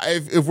 like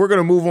if we're going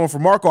to move on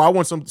from Marco, I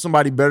want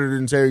somebody better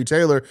than Terry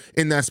Taylor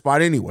in that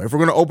spot anyway. If we're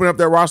going to open up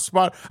that roster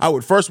spot, I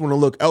would first want to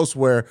look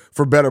elsewhere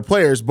for better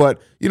players.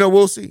 But,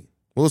 we'll see.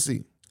 We'll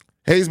see.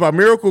 Hayes, by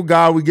miracle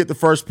God, we get the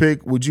first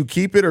pick. Would you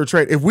keep it or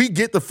trade? If we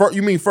get the first,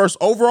 you mean first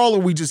overall, or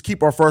we just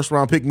keep our first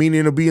round pick, meaning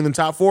it'll be in the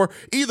top 4?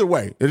 Either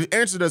way, the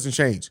answer doesn't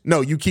change.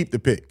 No, you keep the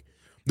pick.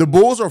 The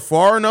Bulls are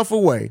far enough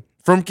away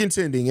from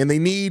contending, and they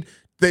need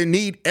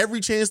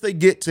every chance they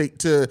get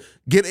to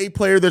get a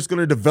player that's going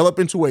to develop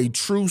into a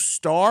true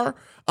star.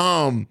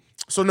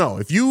 So no,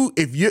 if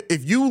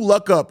you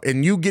luck up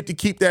and you get to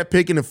keep that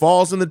pick and it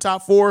falls in the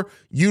top 4,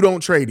 you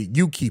don't trade it.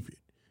 You keep it.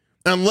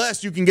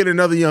 Unless you can get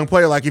another young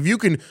player. Like if you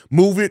can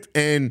move it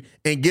and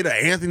get an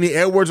Anthony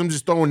Edwards, I'm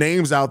just throwing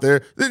names out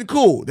there, then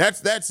cool.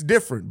 That's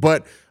different.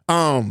 But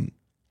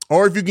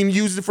or if you can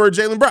use it for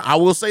Jaylen Brown, I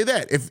will say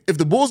that. If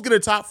the Bulls get a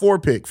top 4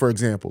 pick, for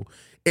example,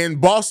 and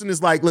Boston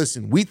is like,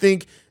 listen, we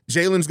think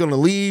Jaylen's going to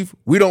leave.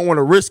 We don't want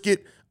to risk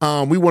it.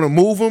 We want to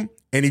move him.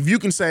 And if you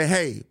can say,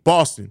 hey,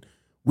 Boston,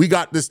 we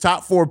got this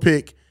top 4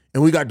 pick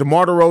and we got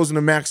DeMar DeRozan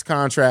and max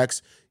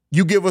contracts.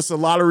 You give us a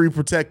lottery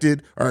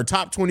protected or a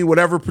top 20,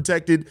 whatever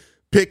protected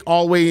pick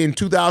all the way in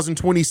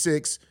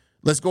 2026.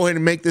 Let's go ahead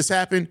and make this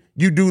happen.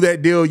 You do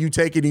that deal, you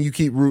take it, and you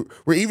keep root.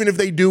 Where even if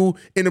they do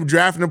end up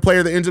drafting a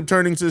player that ends up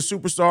turning into a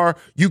superstar,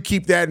 you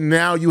keep that, and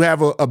now you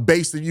have a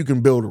base that you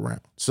can build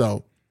around.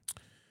 So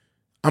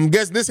I'm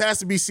guessing this has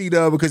to be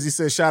C-Dub because he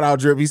says, shout out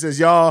Drip. He says,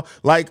 y'all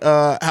like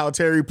how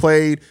Terry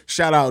played.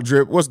 Shout out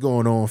Drip. What's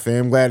going on,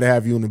 fam? Glad to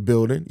have you in the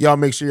building. Y'all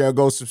make sure y'all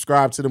go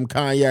subscribe to them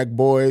Cognac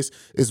boys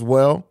as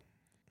well.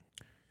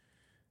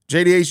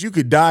 JDH, you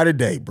could die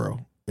today, bro.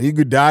 You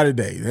could die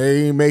today.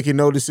 They ain't making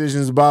no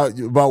decisions about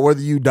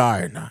whether you die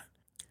or not.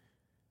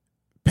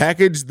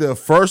 Package the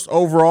first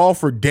overall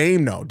for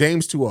Dame. No,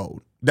 Dame's too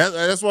old.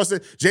 That's what I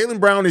said. Jaylen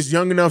Brown is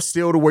young enough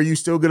still to where you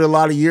still get a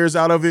lot of years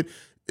out of it.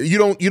 You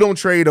don't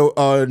trade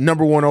a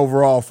number 1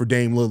 overall for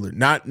Dame Lillard.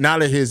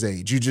 Not at his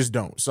age. You just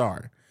don't.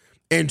 Sorry.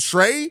 And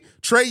Trae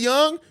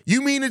Young,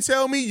 you mean to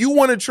tell me you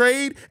want to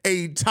trade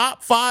a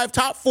top 5,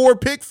 top 4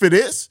 pick for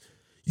this?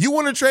 You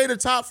want to trade a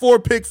top 4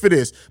 pick for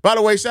this? By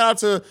the way, shout out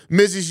to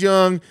Mrs.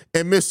 Young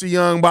and Mr.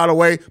 Young, by the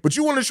way. But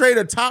you want to trade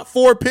a top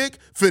 4 pick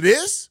for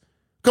this?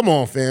 Come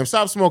on, fam.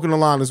 Stop smoking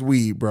Alana's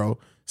weed, bro.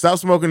 Stop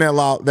smoking that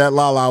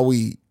La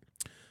weed.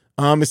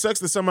 It sucks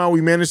that somehow we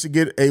managed to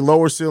get a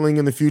lower ceiling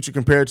in the future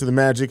compared to the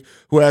Magic,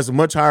 who has a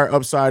much higher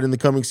upside in the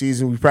coming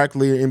season. We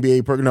practically are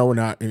NBA purgatory. No, we're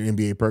not in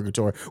NBA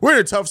purgatory. We're in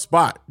a tough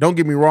spot. Don't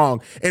get me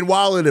wrong. And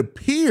while it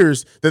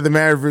appears that the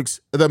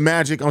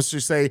Magic, I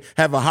should say,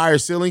 have a higher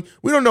ceiling,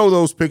 we don't know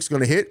those picks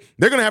going to hit.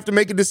 They're going to have to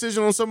make a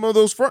decision on some of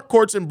those front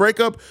courts and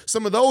break up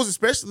some of those,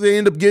 especially if they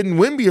end up getting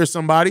Wemby or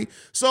somebody.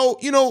 So,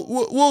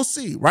 we'll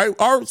see, right?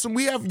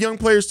 We have young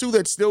players, too,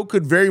 that still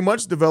could very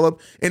much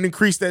develop and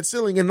increase that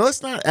ceiling. And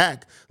let's not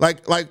act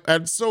like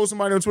I saw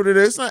somebody on Twitter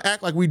today, let's not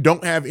act like we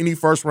don't have any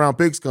first-round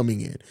picks coming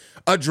in.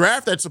 A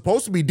draft that's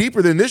supposed to be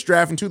deeper than this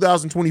draft in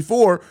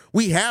 2024,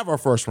 we have our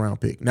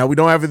first-round pick. Now, we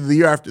don't have it the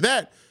year after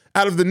that.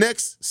 Out of the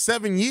next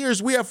 7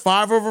 years, we have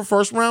 5 of our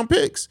first-round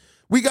picks.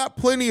 We got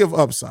plenty of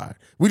upside.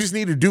 We just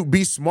need to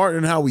be smart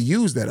in how we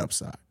use that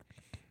upside.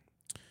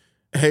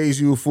 Hayes,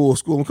 you a fool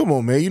school. Come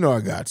on, man. You know I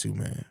got to,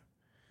 man.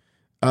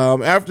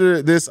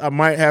 After this, I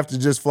might have to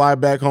just fly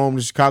back home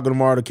to Chicago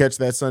tomorrow to catch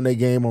that Sunday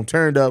game. I'm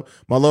turned up.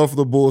 My love for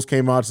the Bulls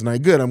came out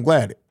tonight. Good. I'm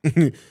glad.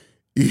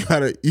 You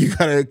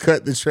gotta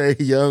cut the Trae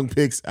Young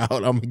picks out.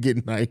 I'm gonna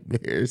get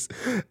nightmares.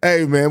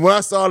 Hey, man, when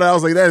I saw that, I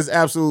was like, that is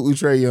absolutely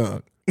Trae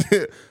Young.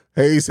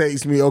 Hayes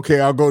hates me. Okay,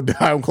 I'll go die.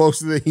 I'm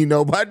closer than you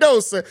know. But I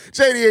don't say,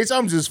 JDH,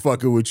 I'm just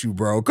fucking with you,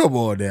 bro. Come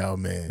on now,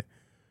 man.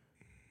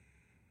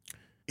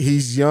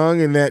 He's young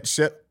and that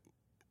shit.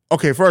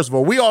 Okay, first of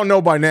all, we all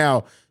know by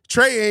now,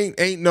 Trae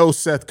ain't no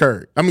Steph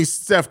Curry.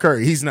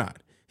 He's not.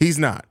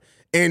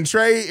 And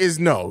Trae is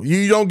no.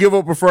 You don't give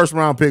up a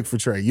first-round pick for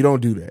Trae. You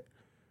don't do that.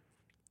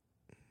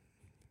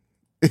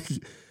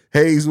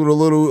 Hayes with a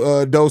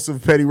little dose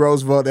of Petty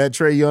Roosevelt, that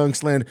Trae Young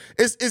slander.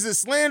 Is it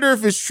slander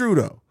if it's true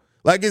though?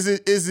 Like, is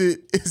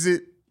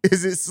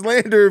it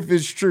slander if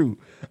it's true?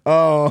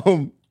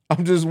 I'm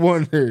just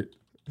wondering.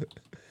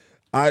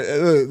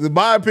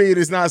 My opinion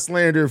is not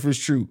slander if it's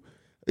true.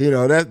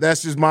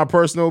 That's just my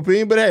personal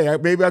opinion. But hey,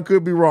 maybe I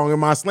could be wrong.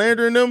 Am I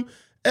slandering them?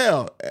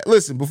 Hell,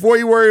 listen. Before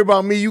you worry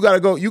about me, you gotta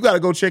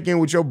go check in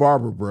with your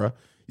barber, bruh.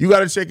 You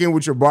got to check in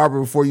with your barber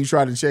before you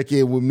try to check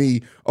in with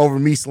me over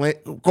me,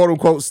 quote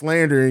unquote,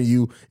 slandering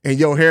you and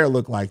your hair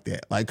look like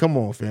that. Like, come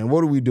on, fam.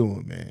 What are we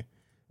doing, man?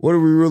 What are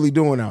we really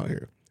doing out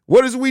here?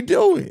 What is we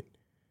doing?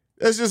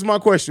 That's just my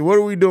question. What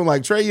are we doing?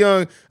 Like Trae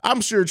Young,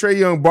 I'm sure Trae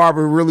Young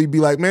barber really be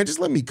like, man, just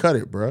let me cut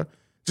it, bro.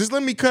 Just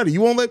let me cut it.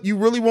 You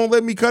really won't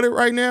let me cut it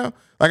right now?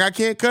 Like I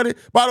can't cut it?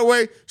 By the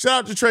way,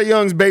 shout out to Trae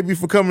Young's baby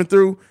for coming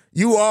through.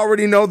 You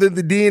already know that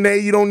the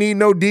DNA, you don't need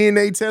no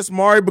DNA test,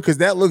 Mari, because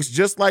that looks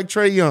just like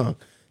Trae Young.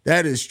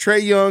 That is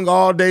Trae Young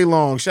all day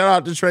long. Shout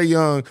out to Trae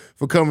Young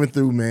for coming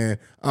through, man.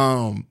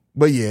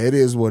 But yeah, it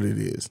is what it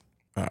is.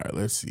 All right,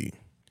 let's see.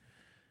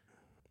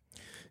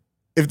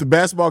 If the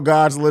basketball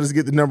gods let us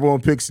get the number one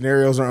pick,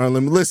 scenarios are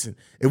unlimited. Listen,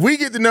 if we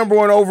get the number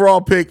one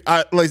overall pick,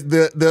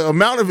 the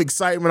amount of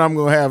excitement I'm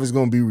going to have is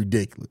going to be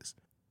ridiculous.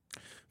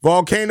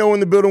 Volcano in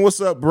the building.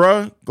 What's up,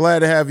 bruh? Glad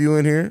to have you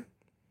in here.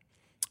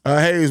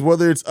 Hayes,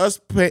 whether it's us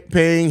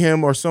paying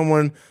him or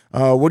someone,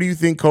 what do you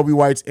think Coby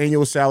White's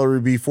annual salary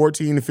would be?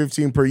 14 to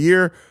 15 per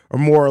year or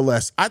more or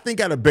less? I think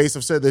at a base,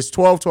 I've said this,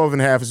 12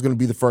 and a half is going to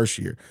be the first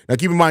year. Now,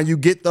 keep in mind, you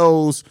get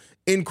those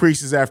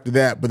increases after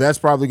that, but that's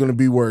probably going to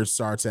be where it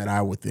starts at,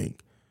 I would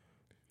think.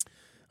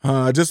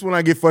 Just when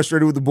I get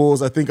frustrated with the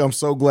Bulls, I think I'm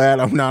so glad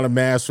I'm not a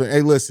Mavs fan.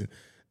 Hey, listen,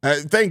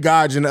 thank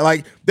God,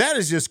 like that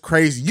is just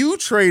crazy. You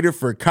traded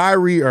for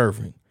Kyrie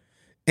Irving,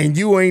 and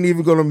you ain't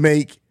even going to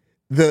make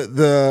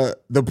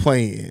the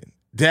play-in.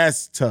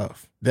 That's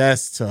tough.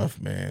 That's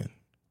tough, man.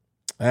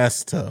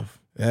 That's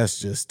tough. That's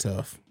just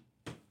tough.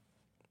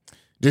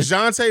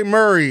 DeJounte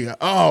Murray.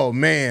 Oh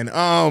man.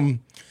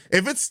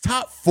 If it's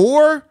top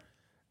 4,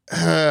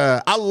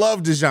 I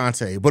love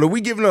DeJounte, but are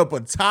we giving up a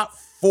top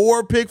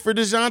 4 pick for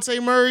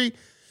DeJounte Murray?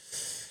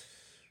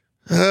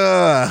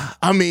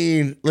 I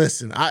mean,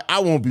 listen, I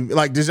won't be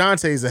like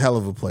DeJounte is a hell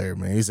of a player,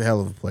 man. He's a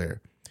hell of a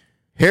player.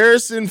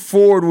 Harrison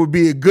Ford would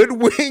be a good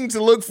wing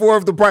to look for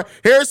if the price.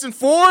 Harrison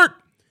Ford,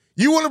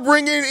 you want to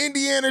bring in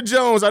Indiana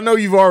Jones? I know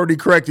you've already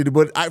corrected it,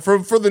 but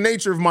for the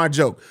nature of my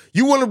joke,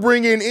 you want to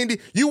bring in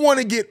You want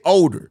to get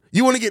older.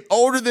 You want to get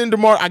older than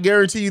DeMar. I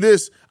guarantee you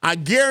this. I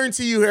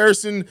guarantee you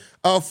Harrison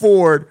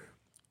Ford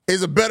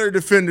is a better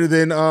defender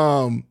than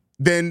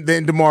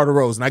DeMar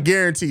DeRozan. I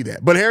guarantee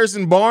that. But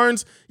Harrison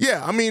Barnes,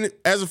 yeah, I mean,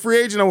 as a free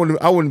agent,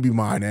 I wouldn't be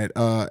mine at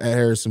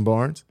Harrison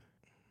Barnes.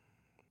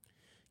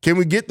 Can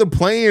we get the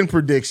play-in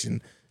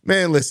prediction?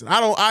 Man, listen,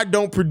 I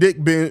don't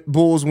predict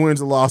Bulls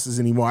wins or losses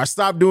anymore. I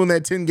stopped doing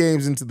that 10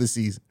 games into the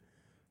season.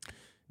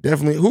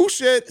 Definitely. Who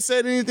said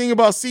anything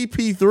about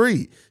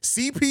CP3?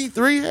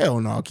 CP3?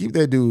 Hell no. Keep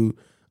that dude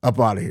up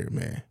out of here,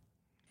 man.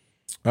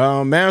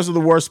 Mavs are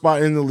the worst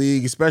spot in the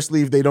league,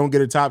 especially if they don't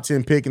get a top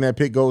 10 pick and that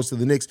pick goes to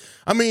the Knicks.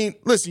 I mean,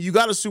 listen, you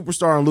got a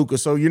superstar in Luka,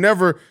 so you're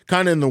never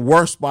kind of in the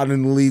worst spot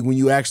in the league when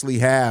you actually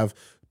have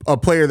a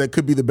player that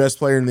could be the best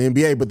player in the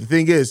NBA. But the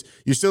thing is,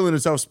 you're still in a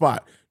tough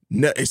spot.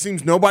 It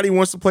seems nobody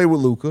wants to play with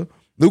Luka.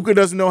 Luka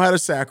doesn't know how to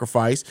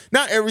sacrifice.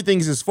 Not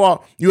everything's his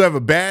fault. You have a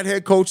bad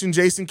head coach in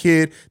Jason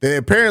Kidd that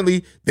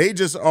apparently they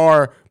just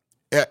are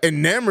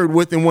enamored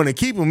with and want to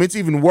keep him. It's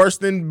even worse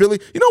than Billy.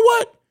 You know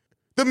what?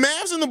 The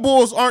Mavs and the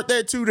Bulls aren't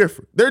that too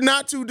different. They're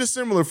not too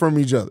dissimilar from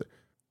each other.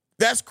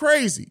 That's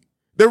crazy.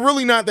 They're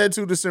really not that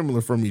too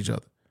dissimilar from each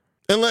other.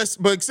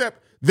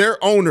 Except their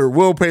owner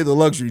will pay the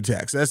luxury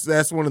tax.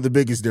 That's one of the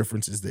biggest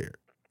differences there.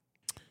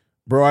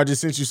 Bro, I just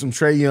sent you some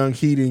Trae Young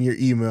heat in your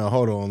email.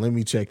 Hold on, let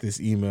me check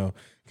this email.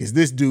 Because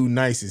this dude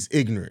Nice is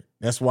ignorant.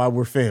 That's why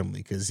we're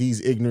family, because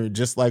he's ignorant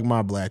just like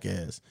my black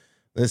ass.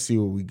 Let's see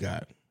what we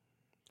got.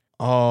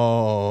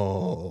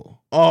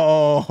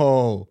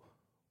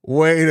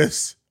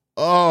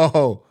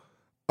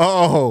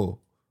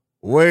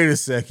 Wait a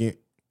second.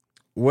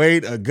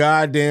 Wait a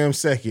goddamn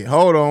second.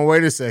 Hold on,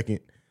 wait a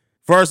second.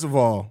 First of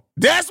all,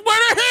 that's where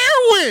the hair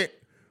went.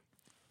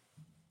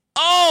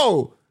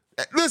 Oh,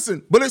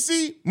 listen, but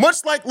see,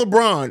 much like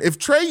LeBron, if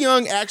Trae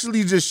Young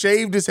actually just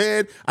shaved his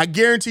head, I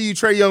guarantee you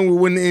Trae Young will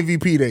win the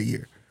MVP that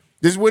year.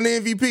 Just win the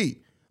MVP.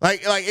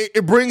 Like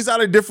it brings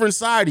out a different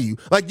side of you.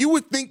 Like you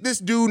would think this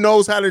dude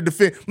knows how to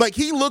defend. Like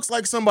he looks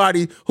like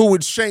somebody who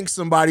would shank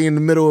somebody in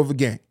the middle of a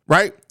game,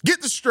 right?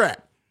 Get the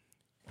strap.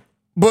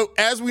 But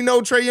as we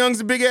know, Trae Young's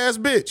a big ass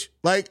bitch.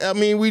 Like, I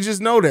mean, we just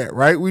know that,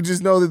 right? We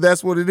just know that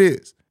that's what it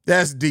is.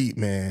 That's deep,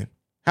 man.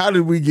 How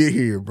did we get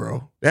here,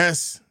 bro?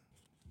 That's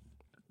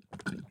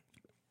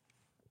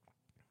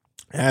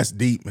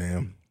deep,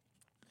 man.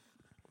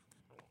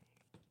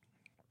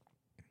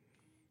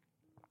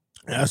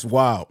 That's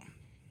wild.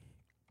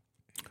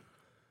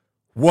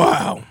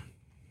 Wow.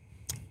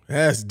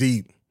 That's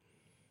deep.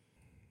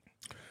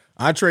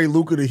 I trade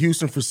Luka to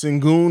Houston for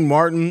Sengun,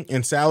 Martin,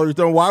 and salary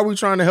throw. Why are we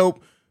trying to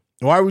help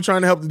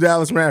the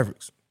Dallas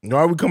Mavericks? Why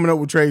are we coming up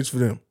with trades for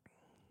them?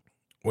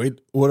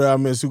 Wait, what did I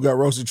miss? Who got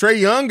roasted? Trae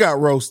Young got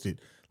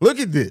roasted. Look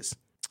at this.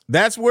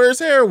 That's where his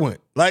hair went.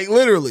 Like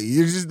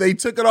literally, they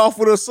took it off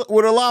with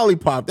a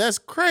lollipop. That's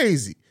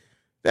crazy.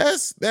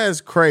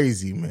 That's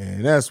crazy,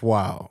 man. That's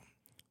wild.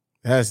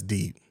 That's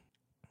deep.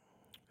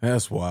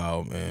 That's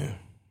wild, man.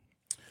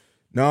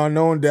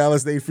 No, in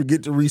Dallas, they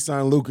forget to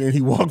re-sign Luka, and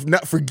he walked.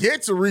 Not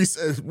forget to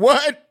re-sign.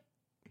 What?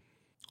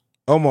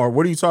 Omar,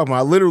 what are you talking about?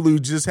 I literally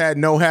just had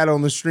no hat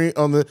on the stream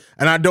and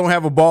I don't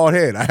have a bald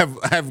head. I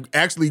have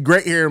actually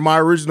great hair in my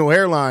original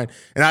hairline,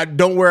 and I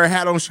don't wear a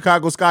hat on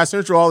Chicago Sky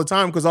Central all the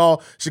time because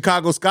all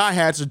Chicago Sky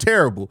hats are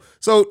terrible.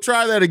 So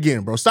try that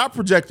again, bro. Stop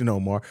projecting,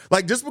 Omar.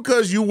 Like, just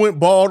because you went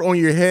bald on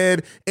your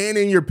head and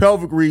in your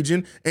pelvic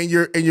region, and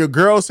your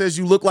girl says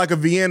you look like a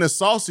Vienna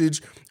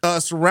sausage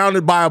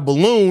surrounded by a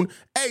balloon,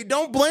 hey,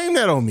 don't blame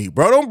that on me,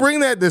 bro. Don't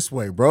bring that this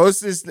way, bro.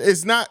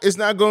 It's not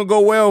gonna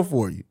go well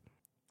for you.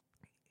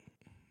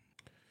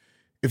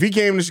 If he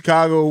came to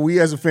Chicago, we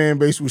as a fan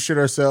base would shit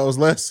ourselves.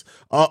 Less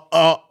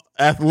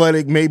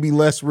athletic, maybe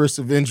less risk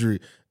of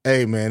injury.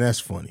 Hey, man, that's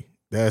funny.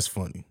 That's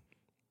funny.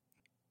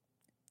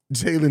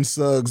 Jalen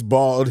Suggs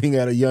balding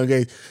at a young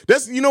age.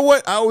 That's, you know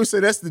what? I always say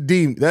that's the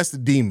demons,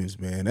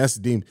 man. That's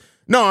the demons.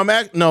 No,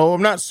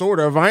 I'm not sort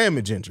of. I am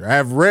a ginger. I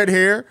have red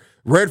hair,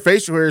 red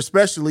facial hair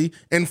especially,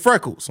 and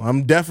freckles.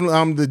 I'm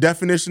the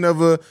definition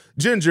of a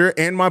ginger,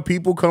 and my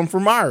people come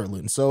from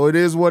Ireland. So it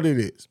is what it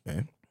is,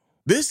 man.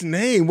 This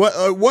name,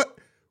 what?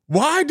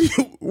 How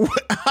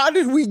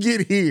did we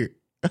get here?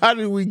 How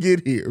did we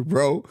get here,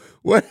 bro?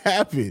 What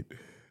happened?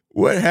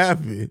 What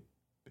happened?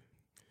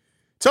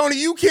 Tony,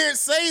 you can't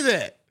say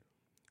that.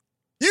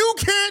 You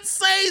can't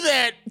say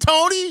that,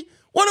 Tony.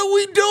 What are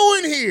we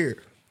doing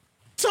here?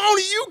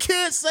 Tony, you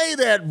can't say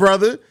that,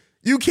 brother.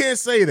 You can't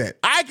say that.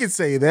 I can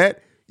say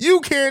that. You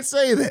can't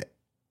say that.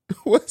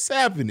 What's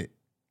happening?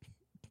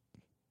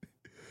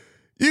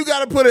 You got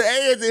to put an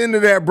A at the end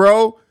of that,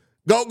 bro.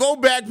 Go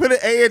back, put an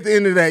A at the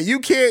end of that. You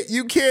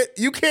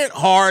can't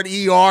hard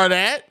ER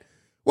that.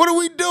 What are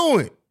we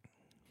doing?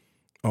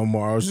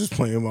 Omar, I was just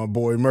playing my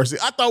boy Mercy.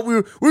 I thought we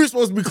were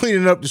supposed to be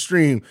cleaning up the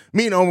stream.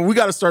 Me and Omar, we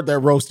got to start that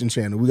roasting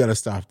channel. We got to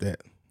stop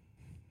that.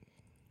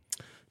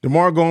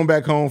 DeMar going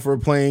back home for a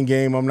playing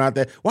game. I'm not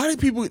that. Why do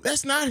people?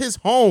 That's not his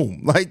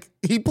home. Like,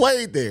 he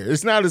played there.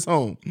 It's not his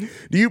home.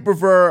 Do you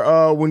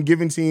prefer when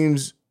given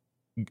teams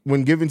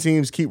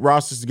keep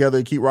rosters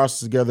together,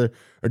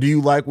 or do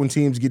you like when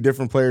teams get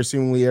different players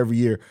seemingly every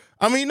year?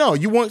 I mean, no,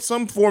 you want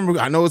some form of,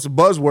 I know it's a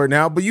buzzword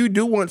now, but you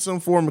do want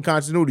some form of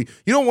continuity.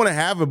 You don't want to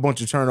have a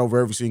bunch of turnover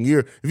every single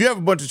year. If you have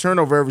a bunch of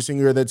turnover every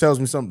single year, that tells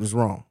me something's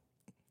wrong.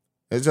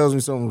 It tells me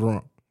something's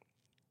wrong.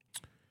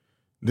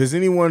 Does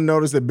anyone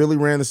notice that Billy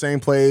ran the same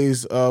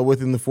plays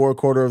within the fourth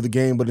quarter of the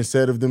game, but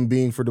instead of them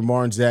being for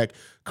DeMar and Zach,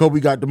 Coby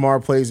got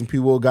DeMar plays and P.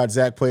 Will got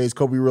Zach plays.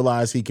 Coby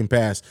realized he can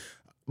pass.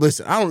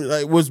 Listen,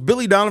 was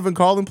Billy Donovan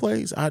calling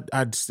plays? I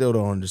still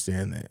don't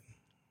understand that.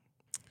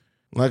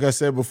 Like I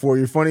said before,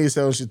 you're funny as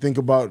hell. Should think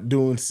about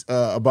doing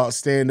about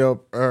stand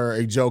up or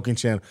a joking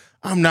channel.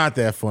 I'm not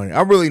that funny.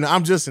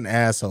 I'm just an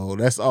asshole.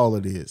 That's all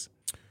it is.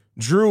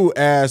 Drew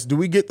asked, do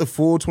we get the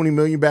full $20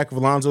 million back of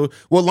Alonzo?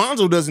 Well,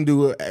 Alonzo doesn't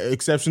do an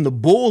exception. The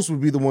Bulls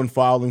would be the one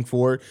filing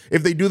for it.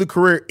 If they do the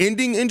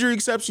career-ending injury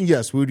exception,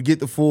 yes, we would get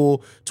the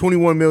full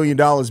 $21 million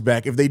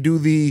back. If they do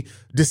the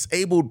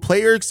disabled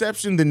player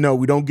exception, then no,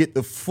 we don't get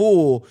the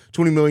full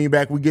 $20 million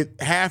back. We get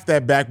half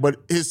that back, but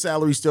his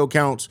salary still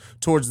counts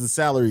towards the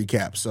salary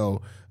cap.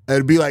 So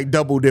it'd be like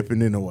double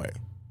dipping in a way.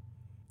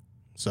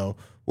 So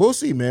we'll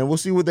see, man. We'll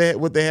see what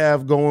they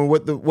have going,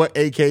 what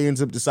AK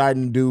ends up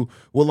deciding to do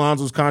with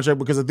Lonzo's contract,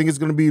 because I think it's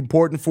going to be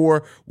important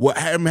for what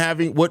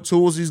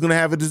tools he's going to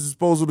have at his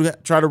disposal to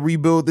try to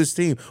rebuild this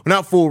team. Well,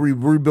 not full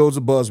rebuild's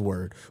a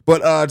buzzword,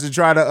 but to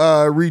try to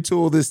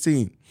retool this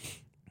team.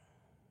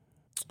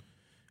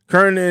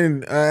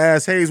 Kernan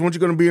asks, Hayes, weren't you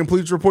going to be in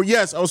Bleacher Report?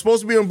 Yes, I was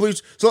supposed to be on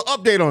Bleacher. So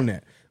update on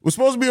that. We're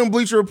supposed to be on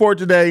Bleacher Report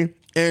today,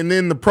 and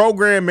then the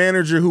program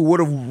manager who would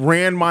have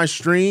ran my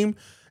stream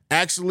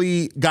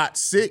actually got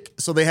sick,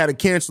 so they had to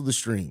cancel the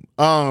stream.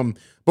 But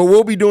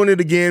we'll be doing it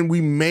again.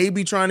 We may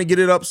be trying to get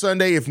it up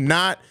Sunday. If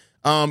not,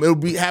 it'll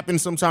be happen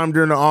sometime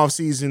during the off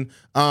season.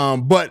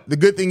 But the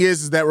good thing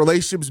is that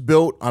relationship's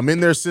built. I'm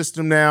in their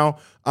system now.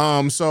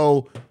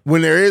 So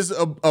when there is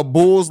a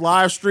Bulls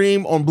live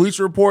stream on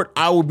Bleacher Report,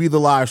 I will be the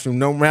live stream,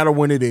 no matter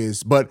when it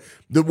is. But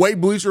the way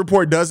Bleacher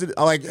Report does it,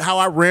 like how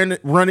I run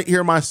it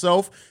here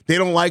myself, they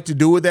don't like to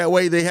do it that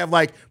way. They have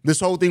like this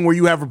whole thing where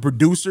you have a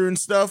producer and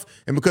stuff,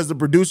 and because the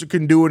producer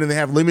can do it and they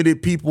have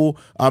limited people,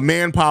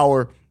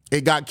 manpower,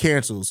 it got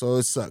canceled. So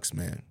it sucks,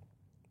 man.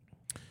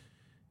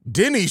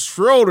 Denny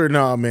Schroeder,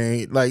 nah,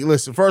 man. Like,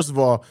 listen, first of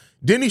all,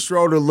 Denny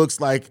Schroeder looks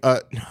like,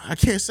 I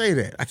can't say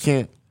that. I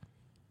can't.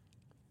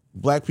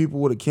 Black people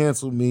would have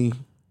canceled me.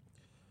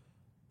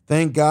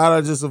 Thank God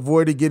I just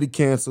avoided getting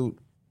canceled.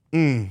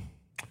 That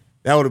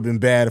would have been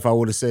bad if I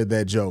would have said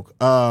that joke.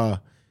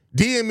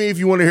 DM me if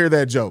you want to hear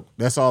that joke.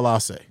 That's all I'll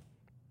say.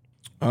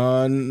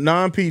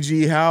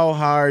 Non-PG, how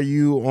high are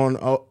you on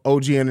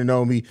OG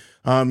Anunoby?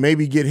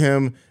 Maybe get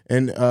him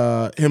and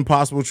him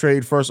possible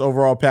trade first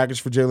overall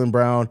package for Jaylen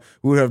Brown.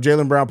 We would have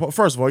Jaylen Brown.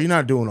 First of all, you're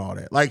not doing all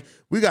that. Like,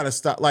 we got to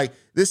stop. Like,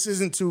 this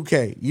isn't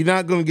 2K. You're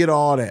not going to get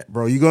all that,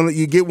 bro.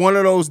 You get one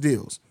of those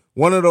deals.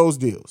 One of those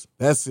deals.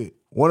 That's it.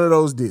 One of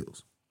those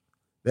deals.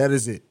 That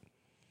is it.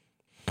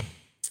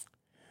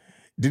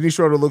 Denny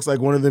Schroeder looks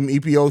like one of them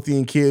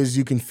Ethiopian kids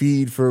you can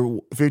feed for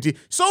 50.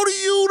 So do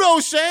you,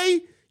 though,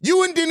 Shay.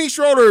 You and Denny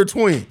Schroeder are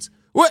twins.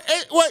 What?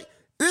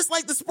 It's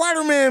like the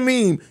Spider-Man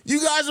meme. You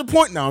guys are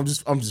pointing. No, I'm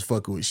just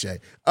fucking with Shay.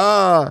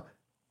 But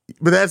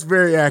that's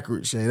very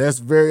accurate, Shay. That's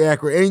very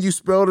accurate. And you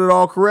spelled it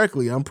all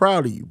correctly. I'm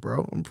proud of you,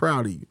 bro. I'm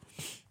proud of you.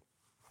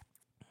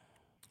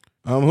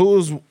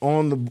 Who's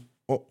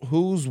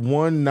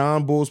one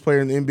non-Bulls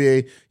player in the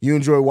NBA you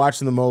enjoy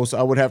watching the most?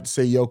 I would have to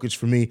say Jokic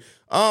for me.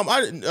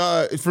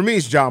 For me,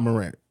 it's John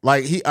Morant.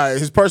 Like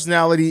his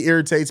personality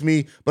irritates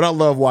me, but I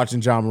love watching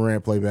John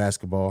Morant play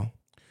basketball.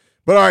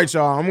 But all right,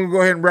 y'all, I'm gonna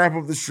go ahead and wrap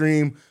up the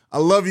stream. I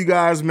love you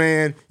guys,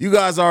 man. You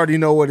guys already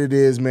know what it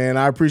is, man.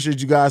 I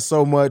appreciate you guys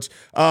so much.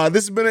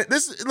 It's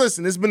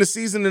been a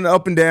season in the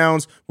up and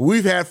downs, but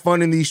we've had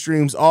fun in these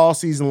streams all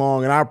season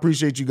long, and I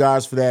appreciate you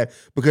guys for that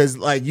because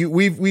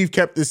we've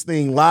kept this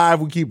thing live.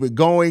 We keep it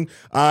going,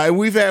 and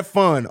we've had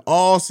fun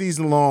all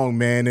season long,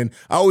 man. And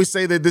I always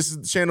say that this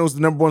channel is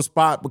the number one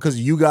spot because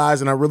of you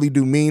guys, and I really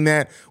do mean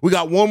that. We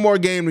got one more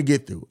game to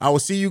get through. I will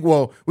see you.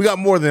 Well, we got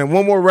more than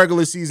one more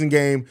regular season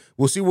game.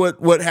 We'll see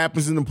what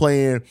happens in the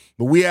play-in,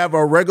 but we have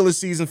our regular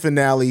season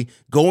finale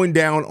going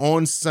down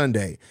on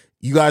Sunday.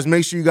 You guys,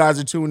 make sure you guys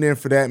are tuning in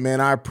for that,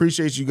 man. I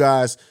appreciate you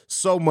guys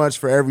so much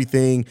for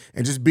everything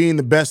and just being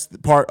the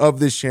best part of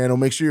this channel.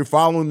 Make sure you're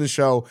following the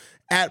show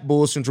at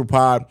Bulls Central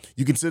Pod.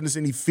 You can send us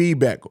any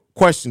feedback,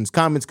 questions,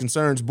 comments,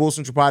 concerns,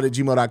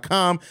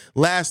 bullcentralpod@gmail.com.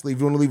 Lastly, if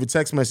you want to leave a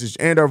text message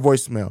and our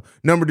voicemail,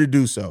 number to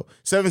do so,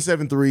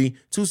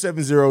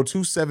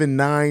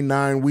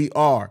 773-270-2799. We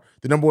are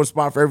the number one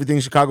spot for everything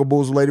Chicago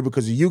Bulls related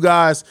because of you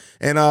guys.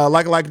 And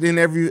like in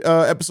every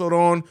episode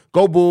on,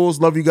 go Bulls.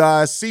 Love you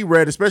guys. See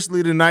red,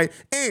 especially tonight.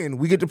 And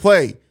we get to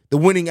play the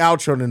winning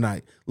outro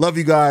tonight. Love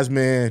you guys,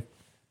 man.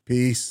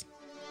 Peace.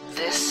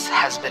 This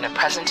has been a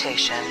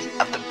presentation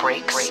of the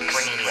Breaks